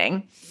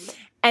amazing.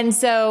 And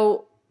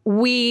so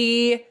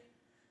I'm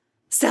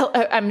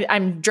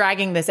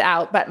dragging this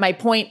out, but my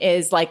point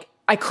is, like,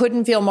 I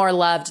couldn't feel more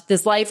loved.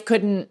 This life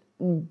couldn't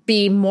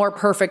be more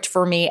perfect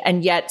for me,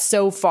 and yet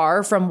so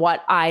far from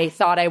what I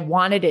thought I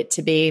wanted it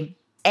to be.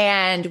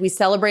 And we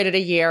celebrated a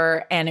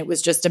year, and it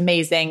was just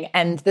amazing.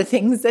 And the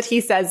things that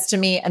he says to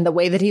me and the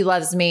way that he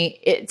loves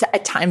me,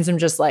 at times I'm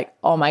just like,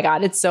 oh my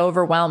God, it's so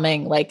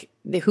overwhelming. Like,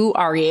 who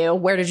are you?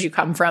 Where did you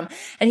come from?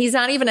 And he's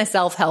not even a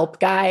self-help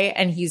guy.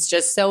 And he's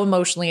just so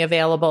emotionally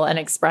available and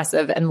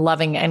expressive and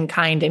loving and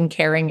kind and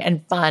caring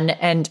and fun.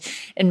 And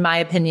in my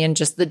opinion,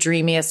 just the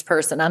dreamiest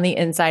person on the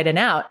inside and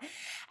out.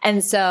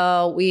 And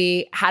so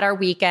we had our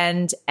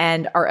weekend,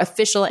 and our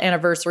official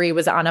anniversary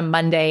was on a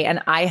Monday.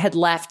 And I had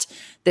left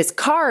this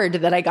card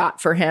that I got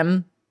for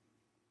him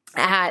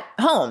at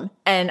home,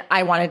 and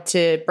I wanted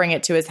to bring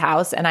it to his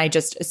house. And I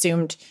just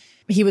assumed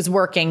he was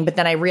working. But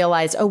then I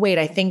realized, oh, wait,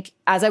 I think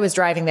as I was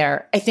driving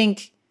there, I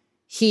think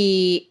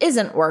he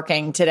isn't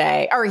working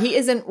today, or he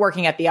isn't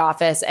working at the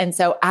office. And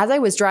so as I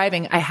was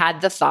driving, I had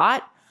the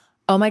thought,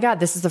 oh my God,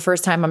 this is the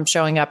first time I'm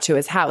showing up to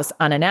his house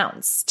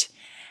unannounced.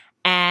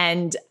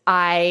 And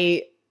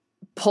I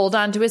pulled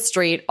onto his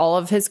street. All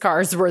of his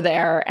cars were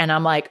there. And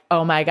I'm like,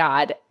 oh my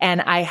God. And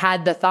I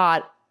had the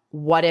thought,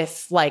 what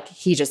if, like,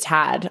 he just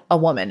had a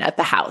woman at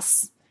the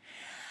house?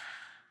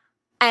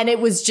 And it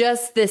was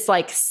just this,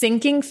 like,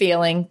 sinking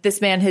feeling.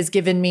 This man has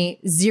given me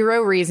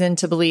zero reason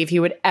to believe he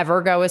would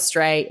ever go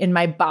astray. In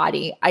my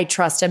body, I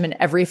trust him in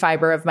every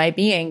fiber of my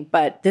being.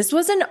 But this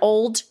was an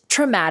old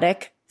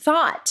traumatic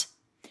thought.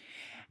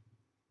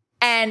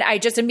 And I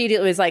just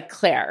immediately was like,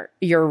 Claire,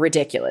 you're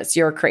ridiculous.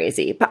 You're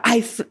crazy. But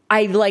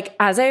I like,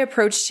 as I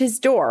approached his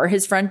door,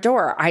 his front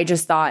door, I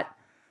just thought,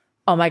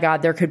 oh my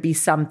God, there could be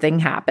something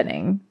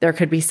happening. There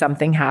could be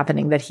something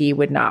happening that he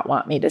would not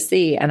want me to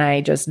see. And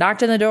I just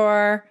knocked on the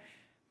door,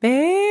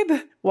 babe,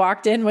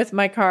 walked in with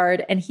my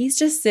card, and he's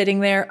just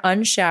sitting there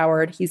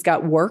unshowered. He's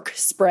got work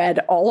spread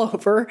all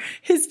over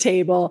his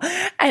table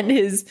and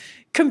his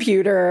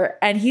computer.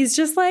 And he's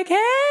just like,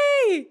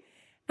 hey.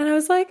 And I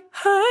was like,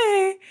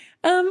 hi.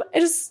 I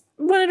just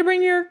wanted to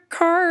bring your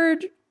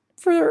card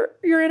for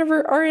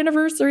our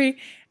anniversary.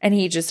 And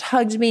he just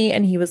hugged me,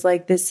 and he was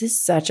like, this is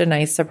such a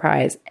nice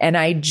surprise. And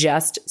I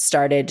just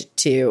started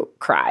to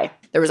cry.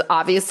 There was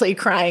obviously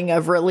crying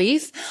of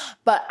relief,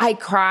 but I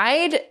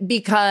cried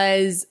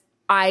because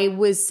I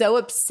was so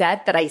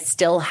upset that I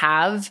still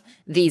have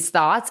these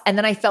thoughts. And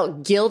then I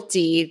felt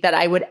guilty that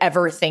I would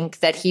ever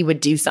think that he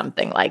would do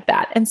something like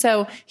that. And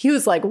so he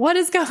was like, what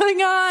is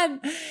going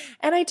on?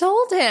 And I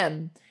told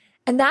him.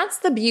 And that's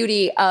the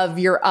beauty of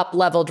your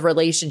up-leveled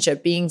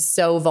relationship, being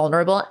so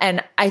vulnerable.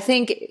 And I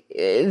think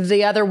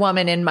the other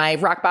woman in my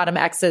rock bottom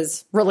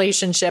ex's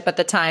relationship at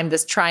the time,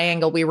 this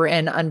triangle we were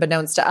in,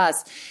 unbeknownst to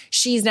us,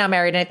 she's now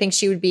married. And I think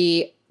she would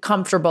be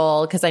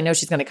comfortable, because I know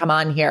she's going to come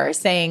on here,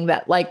 saying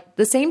that, like,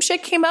 the same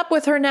shit came up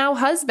with her now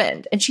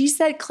husband. And she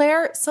said,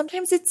 Claire,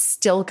 sometimes it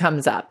still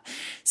comes up.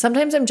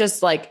 Sometimes I'm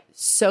just like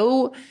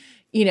so...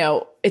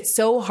 it's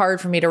so hard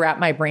for me to wrap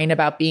my brain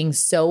about being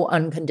so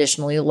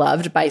unconditionally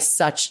loved by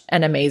such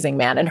an amazing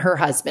man. And her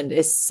husband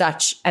is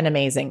such an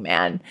amazing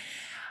man.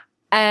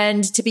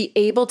 And to be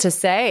able to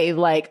say,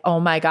 like, oh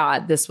my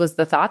God, this was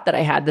the thought that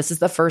I had. This is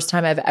the first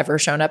time I've ever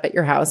shown up at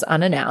your house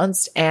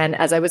unannounced. And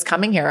as I was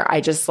coming here,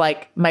 I just,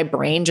 like, my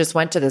brain just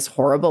went to this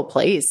horrible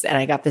place, and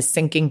I got this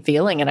sinking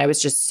feeling, and I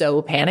was just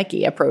so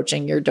panicky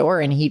approaching your door.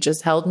 And he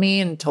just held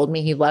me and told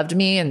me he loved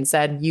me and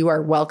said, you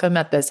are welcome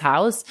at this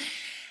house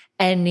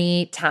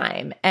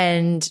anytime.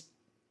 And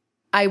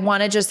I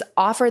want to just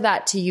offer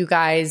that to you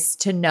guys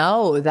to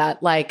know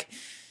that, like,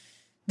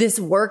 this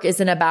work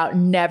isn't about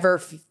never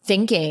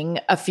thinking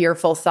a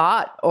fearful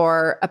thought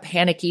or a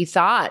panicky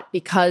thought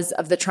because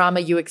of the trauma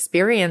you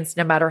experienced,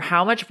 no matter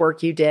how much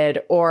work you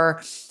did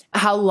or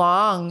how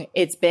long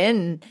it's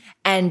been,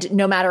 and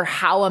no matter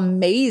how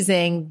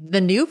amazing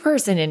the new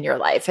person in your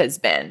life has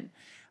been.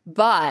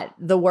 But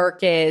the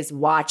work is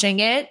watching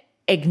it,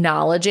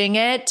 acknowledging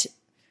it,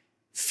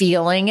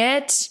 feeling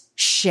it,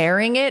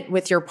 sharing it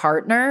with your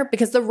partner,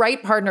 because the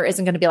right partner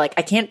isn't going to be like,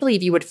 I can't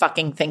believe you would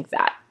fucking think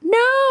that.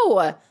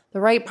 No,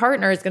 the right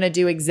partner is going to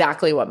do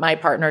exactly what my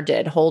partner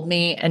did. Hold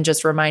me and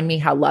just remind me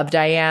how loved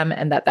I am,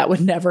 and that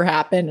would never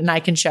happen. And I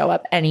can show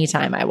up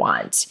anytime I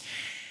want.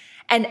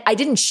 And I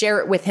didn't share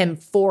it with him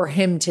for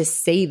him to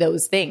say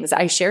those things.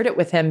 I shared it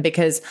with him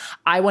because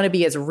I want to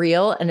be as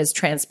real and as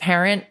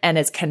transparent and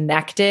as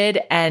connected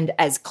and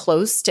as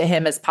close to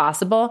him as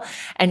possible.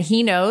 And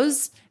he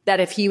knows that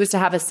if he was to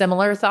have a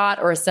similar thought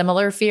or a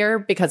similar fear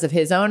because of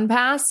his own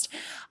past,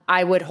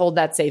 I would hold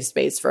that safe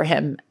space for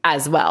him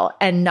as well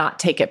and not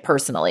take it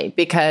personally,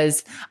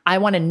 because I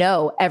want to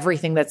know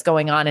everything that's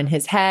going on in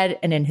his head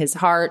and in his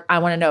heart. I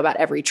want to know about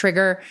every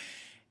trigger.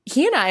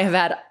 He and I have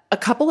had a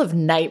couple of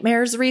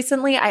nightmares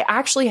recently. I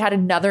actually had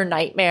another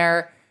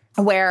nightmare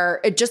where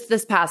just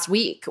this past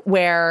week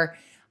where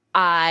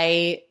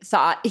I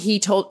thought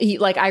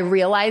I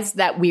realized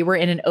that we were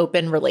in an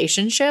open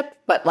relationship,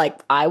 but like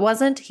I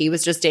wasn't. He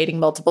was just dating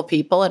multiple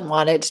people and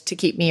wanted to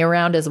keep me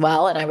around as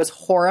well. And I was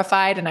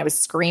horrified and I was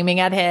screaming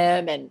at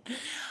him. And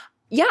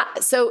yeah,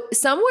 so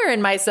somewhere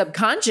in my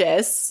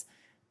subconscious,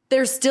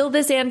 there's still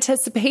this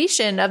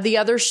anticipation of the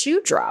other shoe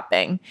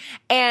dropping.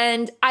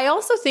 And I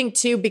also think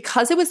too,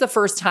 because it was the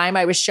first time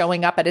I was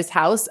showing up at his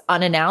house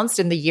unannounced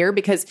in the year,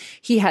 because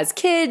he has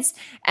kids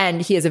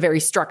and he has a very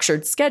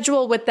structured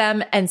schedule with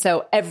them. And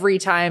so every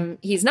time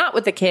he's not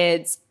with the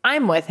kids,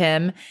 I'm with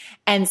him.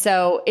 And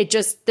so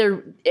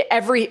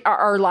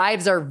our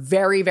lives are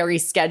very, very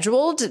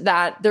scheduled,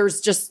 that there's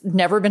just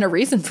never been a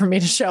reason for me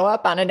to show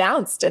up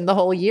unannounced in the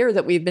whole year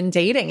that we've been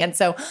dating. And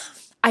so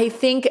I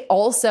think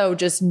also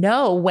just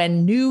know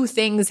when new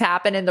things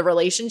happen in the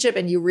relationship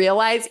and you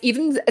realize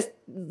even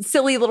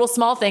silly little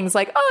small things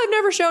like, oh, I've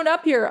never shown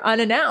up here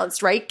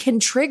unannounced, right, can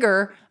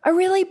trigger a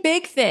really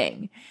big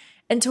thing.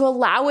 And to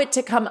allow it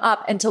to come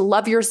up and to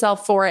love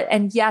yourself for it.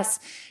 And yes,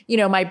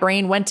 my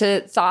brain went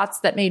to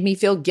thoughts that made me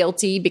feel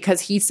guilty because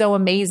he's so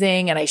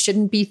amazing and I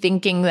shouldn't be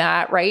thinking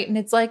that, right? And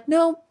it's like,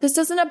 no, this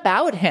isn't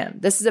about him.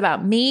 This is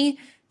about me.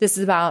 This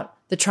is about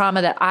the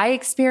trauma that I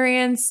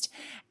experienced.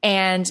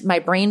 And my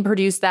brain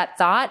produced that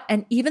thought.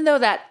 And even though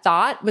that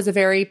thought was a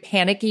very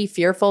panicky,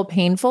 fearful,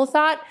 painful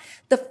thought,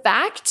 the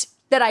fact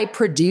that I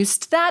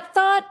produced that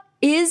thought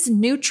is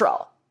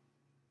neutral.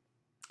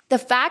 The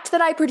fact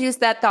that I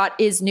produced that thought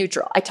is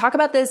neutral. I talk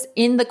about this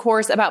in the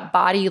course about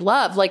body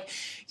love. Like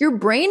your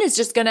brain is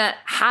just going to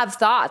have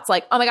thoughts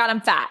like, oh my God, I'm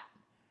fat,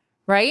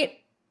 right?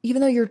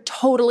 Even though you're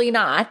totally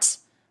not.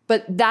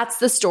 But that's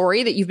the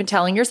story that you've been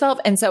telling yourself.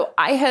 And so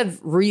I have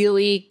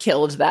really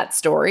killed that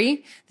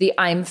story, the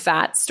I'm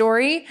fat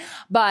story.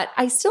 But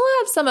I still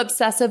have some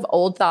obsessive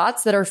old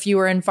thoughts that are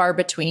fewer and far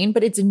between,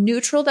 but it's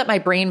neutral that my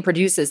brain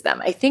produces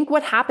them. I think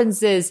what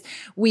happens is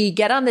we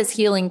get on this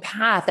healing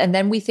path and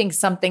then we think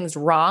something's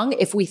wrong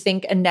if we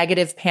think a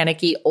negative,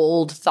 panicky,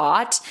 old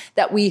thought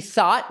that we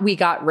thought we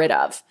got rid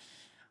of.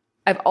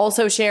 I've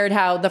also shared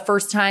how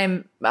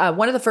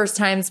one of the first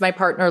times my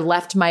partner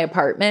left my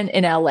apartment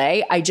in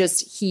LA, I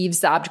just heaved,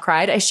 sobbed,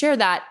 cried. I shared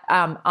that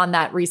on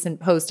that recent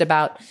post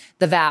about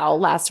the vow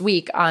last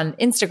week on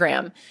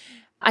Instagram.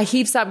 I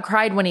heaved, sobbed,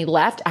 cried when he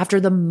left after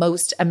the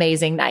most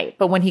amazing night.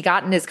 But when he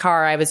got in his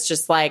car, I was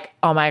just like,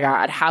 oh my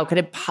God, how could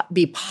it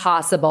be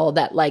possible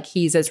that like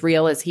he's as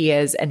real as he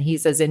is and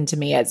he's as into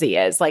me as he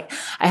is? Like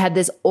I had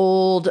this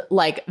old,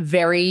 like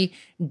very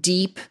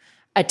deep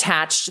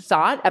attached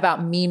thought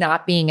about me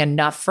not being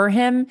enough for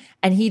him.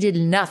 And he did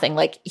nothing.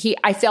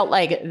 I felt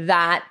like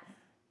that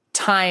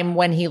time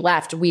when he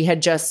left, we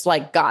had just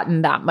like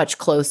gotten that much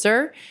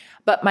closer.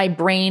 But my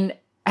brain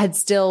had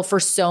still for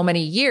so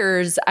many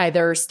years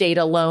either stayed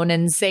alone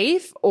and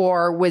safe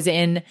or was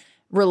in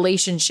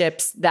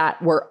relationships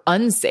that were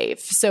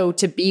unsafe. So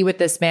to be with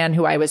this man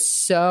who I was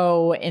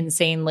so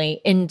insanely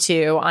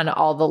into on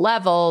all the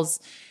levels,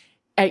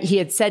 he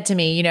had said to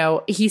me,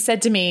 he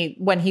said to me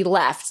when he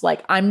left,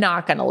 like, I'm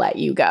not going to let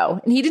you go.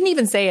 And he didn't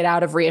even say it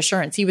out of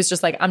reassurance. He was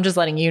just like, I'm just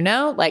letting you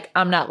know, like,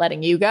 I'm not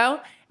letting you go.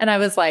 And I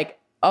was like,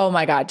 oh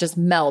my God, just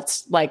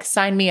melt, like,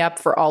 sign me up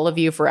for all of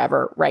you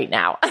forever right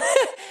now.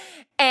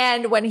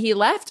 And when he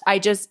left, I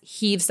just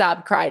heaved,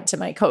 sobbed, cried to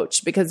my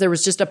coach because there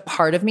was just a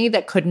part of me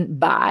that couldn't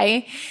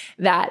buy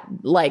that,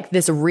 like,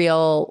 this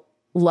real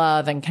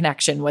love and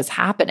connection was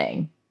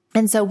happening.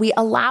 And so we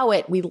allow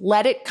it, we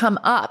let it come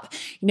up.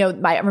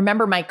 I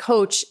remember my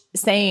coach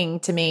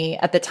saying to me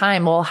at the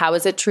time, well, how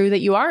is it true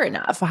that you are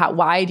enough?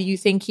 Why do you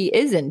think he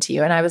is into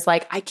you? And I was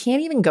like, I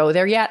can't even go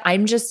there yet.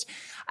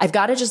 I've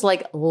got to just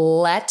like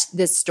let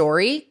this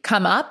story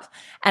come up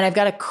and I've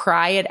got to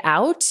cry it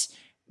out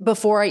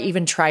before I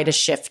even try to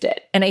shift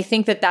it. And I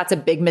think that that's a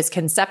big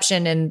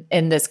misconception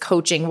in this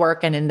coaching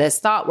work and in this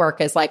thought work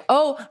is like,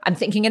 oh, I'm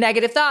thinking a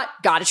negative thought,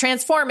 got to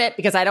transform it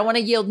because I don't want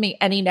to yield me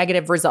any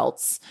negative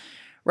results.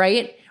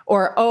 Right?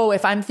 Or, oh,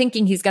 if I'm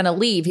thinking he's going to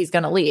leave, he's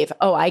going to leave.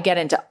 Oh, I get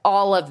into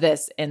all of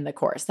this in the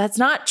course. That's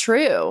not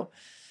true.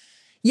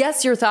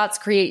 Yes, your thoughts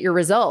create your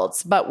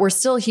results, but we're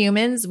still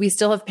humans. We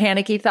still have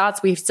panicky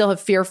thoughts. We still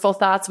have fearful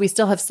thoughts. We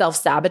still have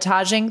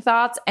self-sabotaging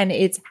thoughts, and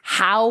it's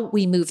how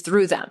we move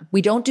through them.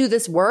 We don't do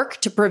this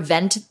work to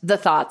prevent the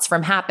thoughts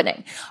from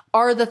happening.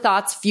 Are the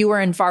thoughts fewer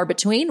and far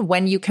between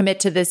when you commit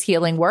to this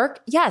healing work?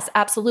 Yes,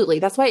 absolutely.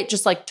 That's why it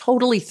just like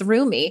totally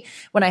threw me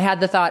when I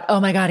had the thought, oh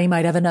my God, he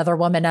might have another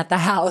woman at the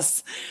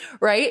house,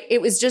 right?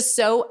 It was just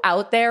so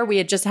out there. We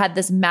had just had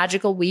this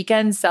magical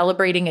weekend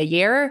celebrating a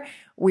year.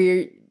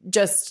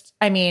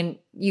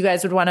 You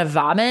guys would want to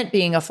vomit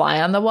being a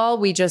fly on the wall.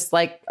 We just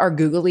like are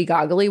googly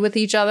goggly with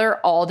each other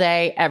all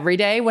day, every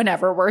day,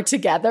 whenever we're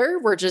together.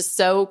 We're just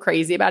so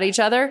crazy about each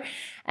other.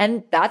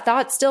 And that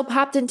thought still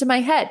popped into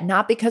my head,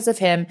 not because of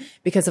him,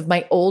 because of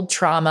my old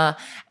trauma.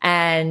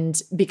 And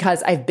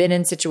because I've been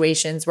in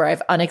situations where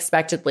I've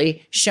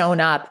unexpectedly shown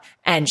up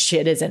and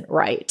shit isn't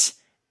right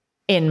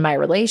in my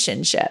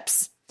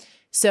relationships.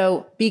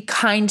 So be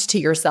kind to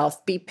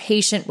yourself, be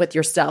patient with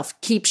yourself,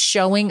 keep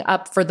showing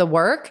up for the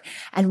work.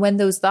 And when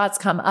those thoughts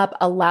come up,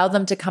 allow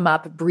them to come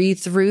up, breathe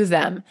through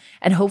them.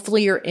 And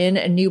hopefully you're in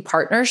a new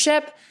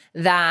partnership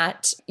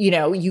that,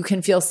 you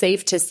can feel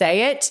safe to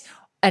say it.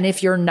 And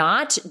if you're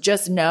not,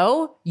 just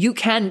know you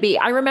can be.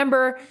 I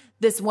remember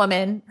this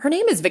woman, her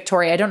name is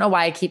Victoria. I don't know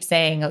why I keep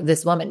saying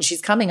this woman.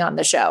 She's coming on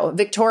the show.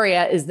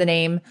 Victoria is the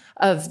name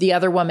of the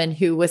other woman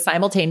who was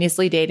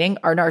simultaneously dating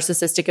our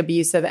narcissistic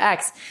abusive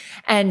ex.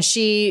 And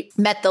she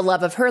met the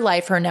love of her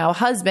life, her now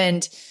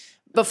husband,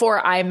 before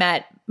I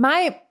met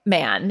my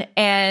man.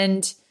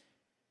 And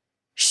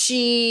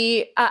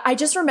I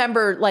just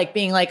remember like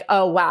being like,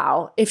 oh,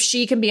 wow, if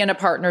she can be in a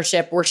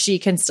partnership where she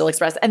can still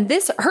express, and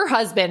her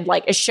husband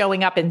like is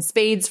showing up in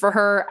spades for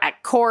her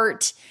at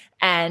court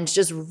and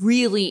just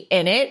really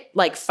in it,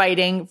 like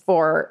fighting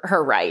for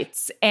her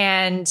rights.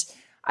 And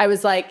I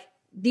was like,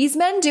 these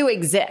men do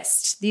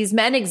exist. These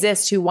men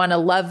exist who want to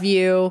love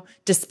you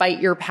despite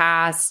your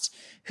past,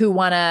 who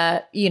want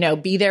to,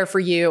 be there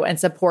for you and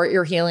support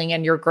your healing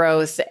and your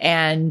growth,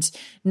 and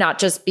not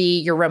just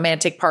be your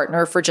romantic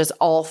partner for just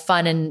all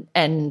fun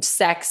and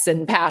sex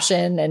and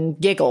passion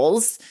and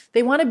giggles.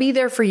 They want to be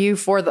there for you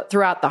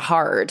throughout the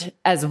hard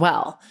as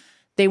well.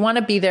 They want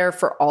to be there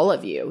for all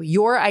of you.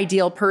 Your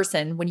ideal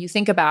person, when you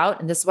think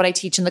about, and this is what I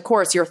teach in the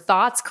course, your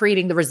thoughts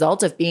creating the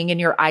result of being in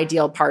your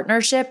ideal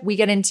partnership. We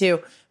get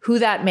into who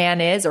that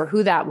man is or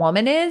who that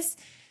woman is,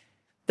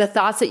 the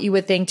thoughts that you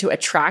would think to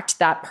attract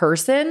that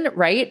person,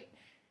 right?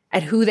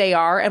 And who they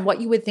are and what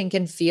you would think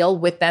and feel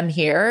with them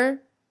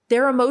here.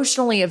 They're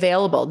emotionally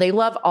available. They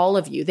love all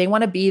of you. They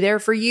want to be there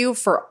for you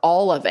for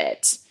all of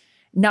it.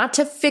 Not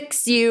to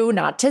fix you,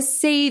 not to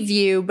save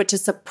you, but to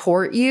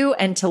support you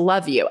and to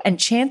love you. And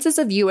chances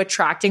of you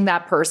attracting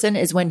that person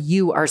is when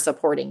you are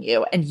supporting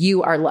you and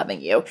you are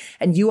loving you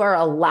and you are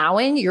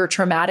allowing your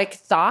traumatic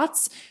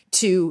thoughts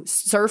to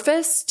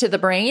surface to the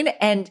brain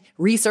and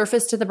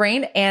resurface to the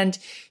brain and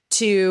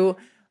to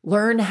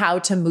learn how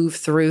to move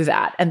through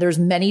that. And there's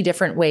many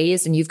different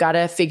ways, and you've got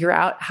to figure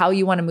out how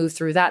you want to move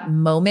through that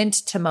moment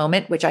to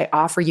moment, which I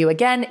offer you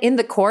again in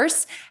the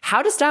course,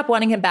 How to Stop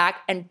Wanting Him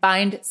Back and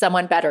Find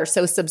Someone Better.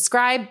 So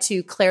subscribe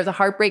to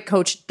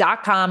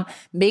ClaireTheHeartbreakCoach.com.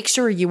 Make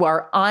sure you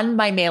are on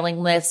my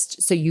mailing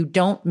list so you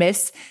don't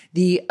miss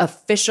the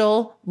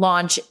official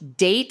launch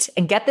date,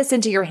 and get this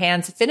into your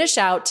hands. Finish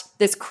out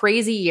this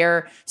crazy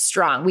year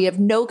strong. We have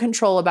no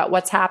control about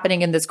what's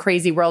happening in this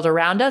crazy world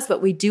around us,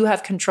 but we do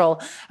have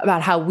control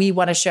about how we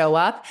want to show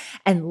up.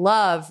 And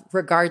love,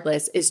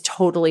 regardless, is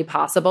totally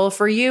possible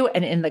for you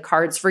and in the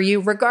cards for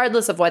you,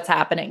 regardless of what's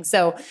happening.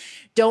 So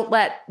don't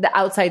let the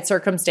outside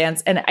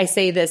circumstance, and I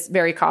say this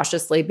very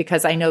cautiously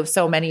because I know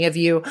so many of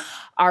you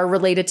are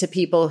related to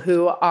people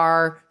who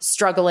are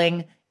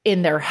struggling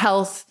in their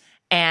health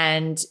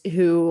and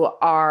who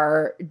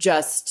are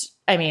just,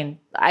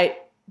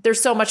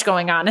 there's so much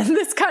going on in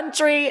this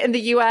country, in the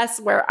US,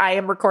 where I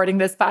am recording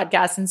this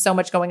podcast, and so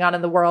much going on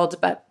in the world.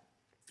 But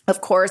of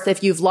course,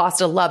 if you've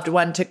lost a loved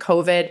one to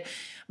COVID,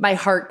 my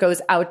heart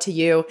goes out to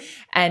you.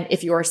 And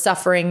if you are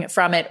suffering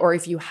from it, or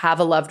if you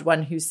have a loved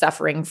one who's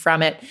suffering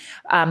from it,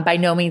 by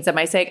no means am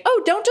I saying,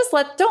 oh, don't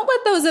let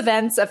those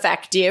events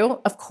affect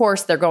you. Of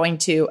course, they're going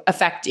to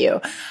affect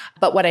you.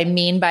 But what I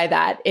mean by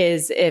that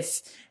is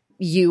if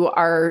you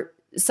are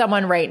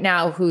someone right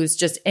now who's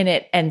just in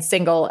it and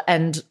single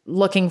and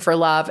looking for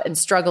love and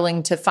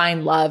struggling to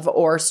find love,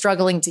 or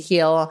struggling to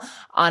heal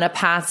on a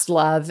past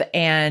love,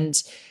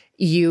 and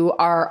you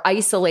are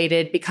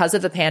isolated because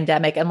of the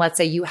pandemic, and let's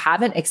say you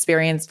haven't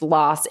experienced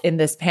loss in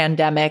this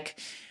pandemic,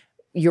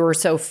 you're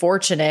so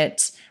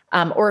fortunate.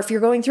 Or if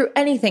you're going through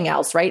anything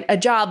else, right? A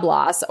job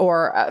loss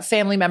or a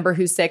family member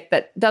who's sick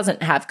that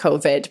doesn't have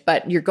COVID,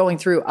 but you're going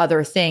through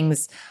other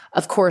things.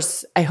 Of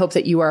course, I hope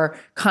that you are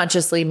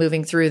consciously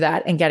moving through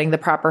that and getting the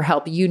proper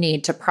help you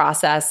need to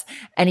process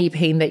any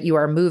pain that you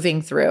are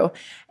moving through.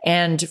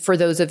 And for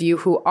those of you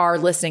who are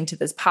listening to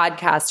this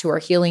podcast, who are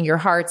healing your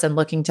hearts and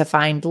looking to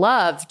find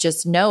love,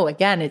 just know,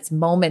 again, it's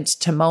moment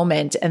to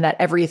moment, and that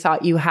every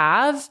thought you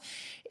have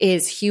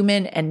is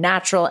human and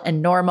natural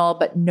and normal,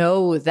 but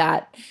know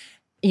that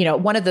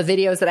one of the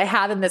videos that I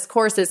have in this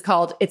course is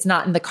called "It's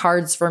Not in the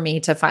Cards for Me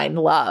to Find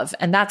Love."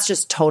 And that's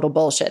just total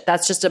bullshit.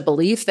 That's just a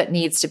belief that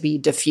needs to be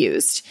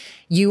diffused.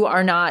 You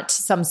are not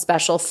some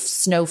special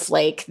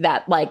snowflake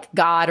that like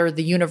God or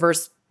the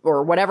universe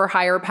or whatever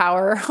higher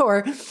power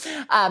or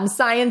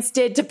science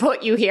did to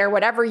put you here,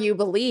 whatever you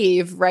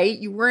believe, right?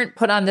 You weren't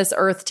put on this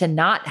earth to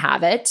not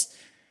have it.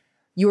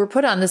 You were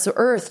put on this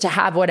earth to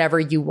have whatever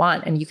you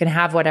want, and you can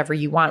have whatever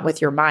you want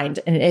with your mind.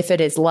 And if it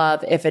is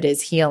love, if it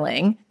is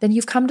healing, then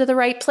you've come to the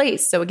right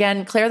place. So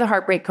again,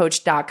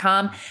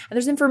 ClaireTheHeartbreakCoach.com. And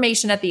there's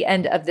information at the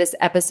end of this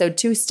episode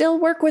to still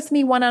work with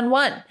me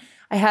one-on-one.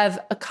 I have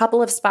a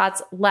couple of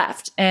spots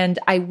left, and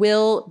I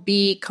will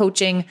be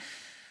coaching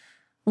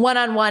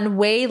one-on-one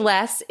way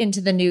less into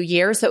the new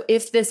year. So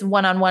if this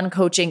one-on-one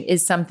coaching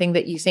is something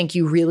that you think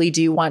you really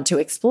do want to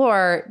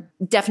explore,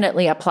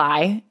 definitely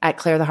apply at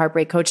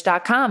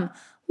ClaireTheHeartbreakCoach.com.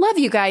 Love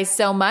you guys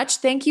so much.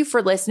 Thank you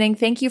for listening.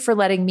 Thank you for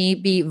letting me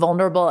be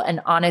vulnerable and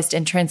honest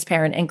and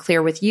transparent and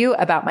clear with you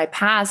about my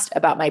past,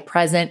 about my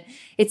present.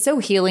 It's so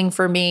healing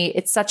for me.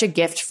 It's such a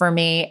gift for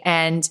me.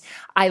 And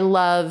I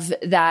love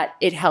that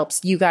it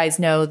helps you guys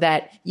know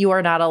that you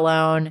are not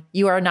alone.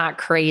 You are not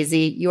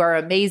crazy. You are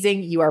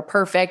amazing. You are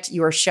perfect.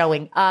 You are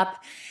showing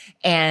up.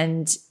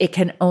 And it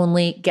can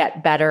only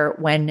get better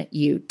when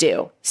you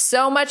do.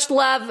 So much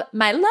love,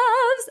 my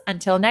loves.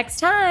 Until next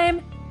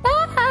time.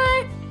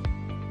 Bye.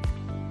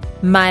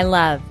 My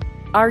love,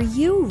 are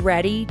you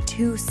ready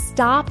to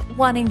stop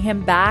wanting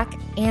him back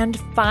and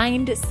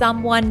find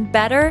someone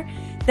better?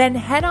 Then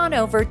head on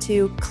over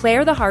to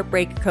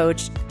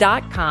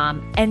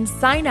ClaireTheHeartbreakCoach.com and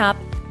sign up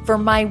for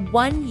my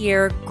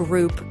 1-year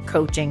group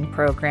coaching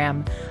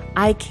program.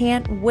 I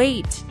can't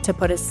wait to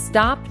put a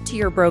stop to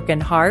your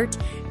broken heart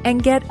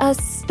and get a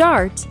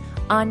start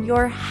on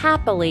your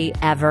happily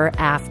ever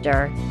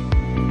after.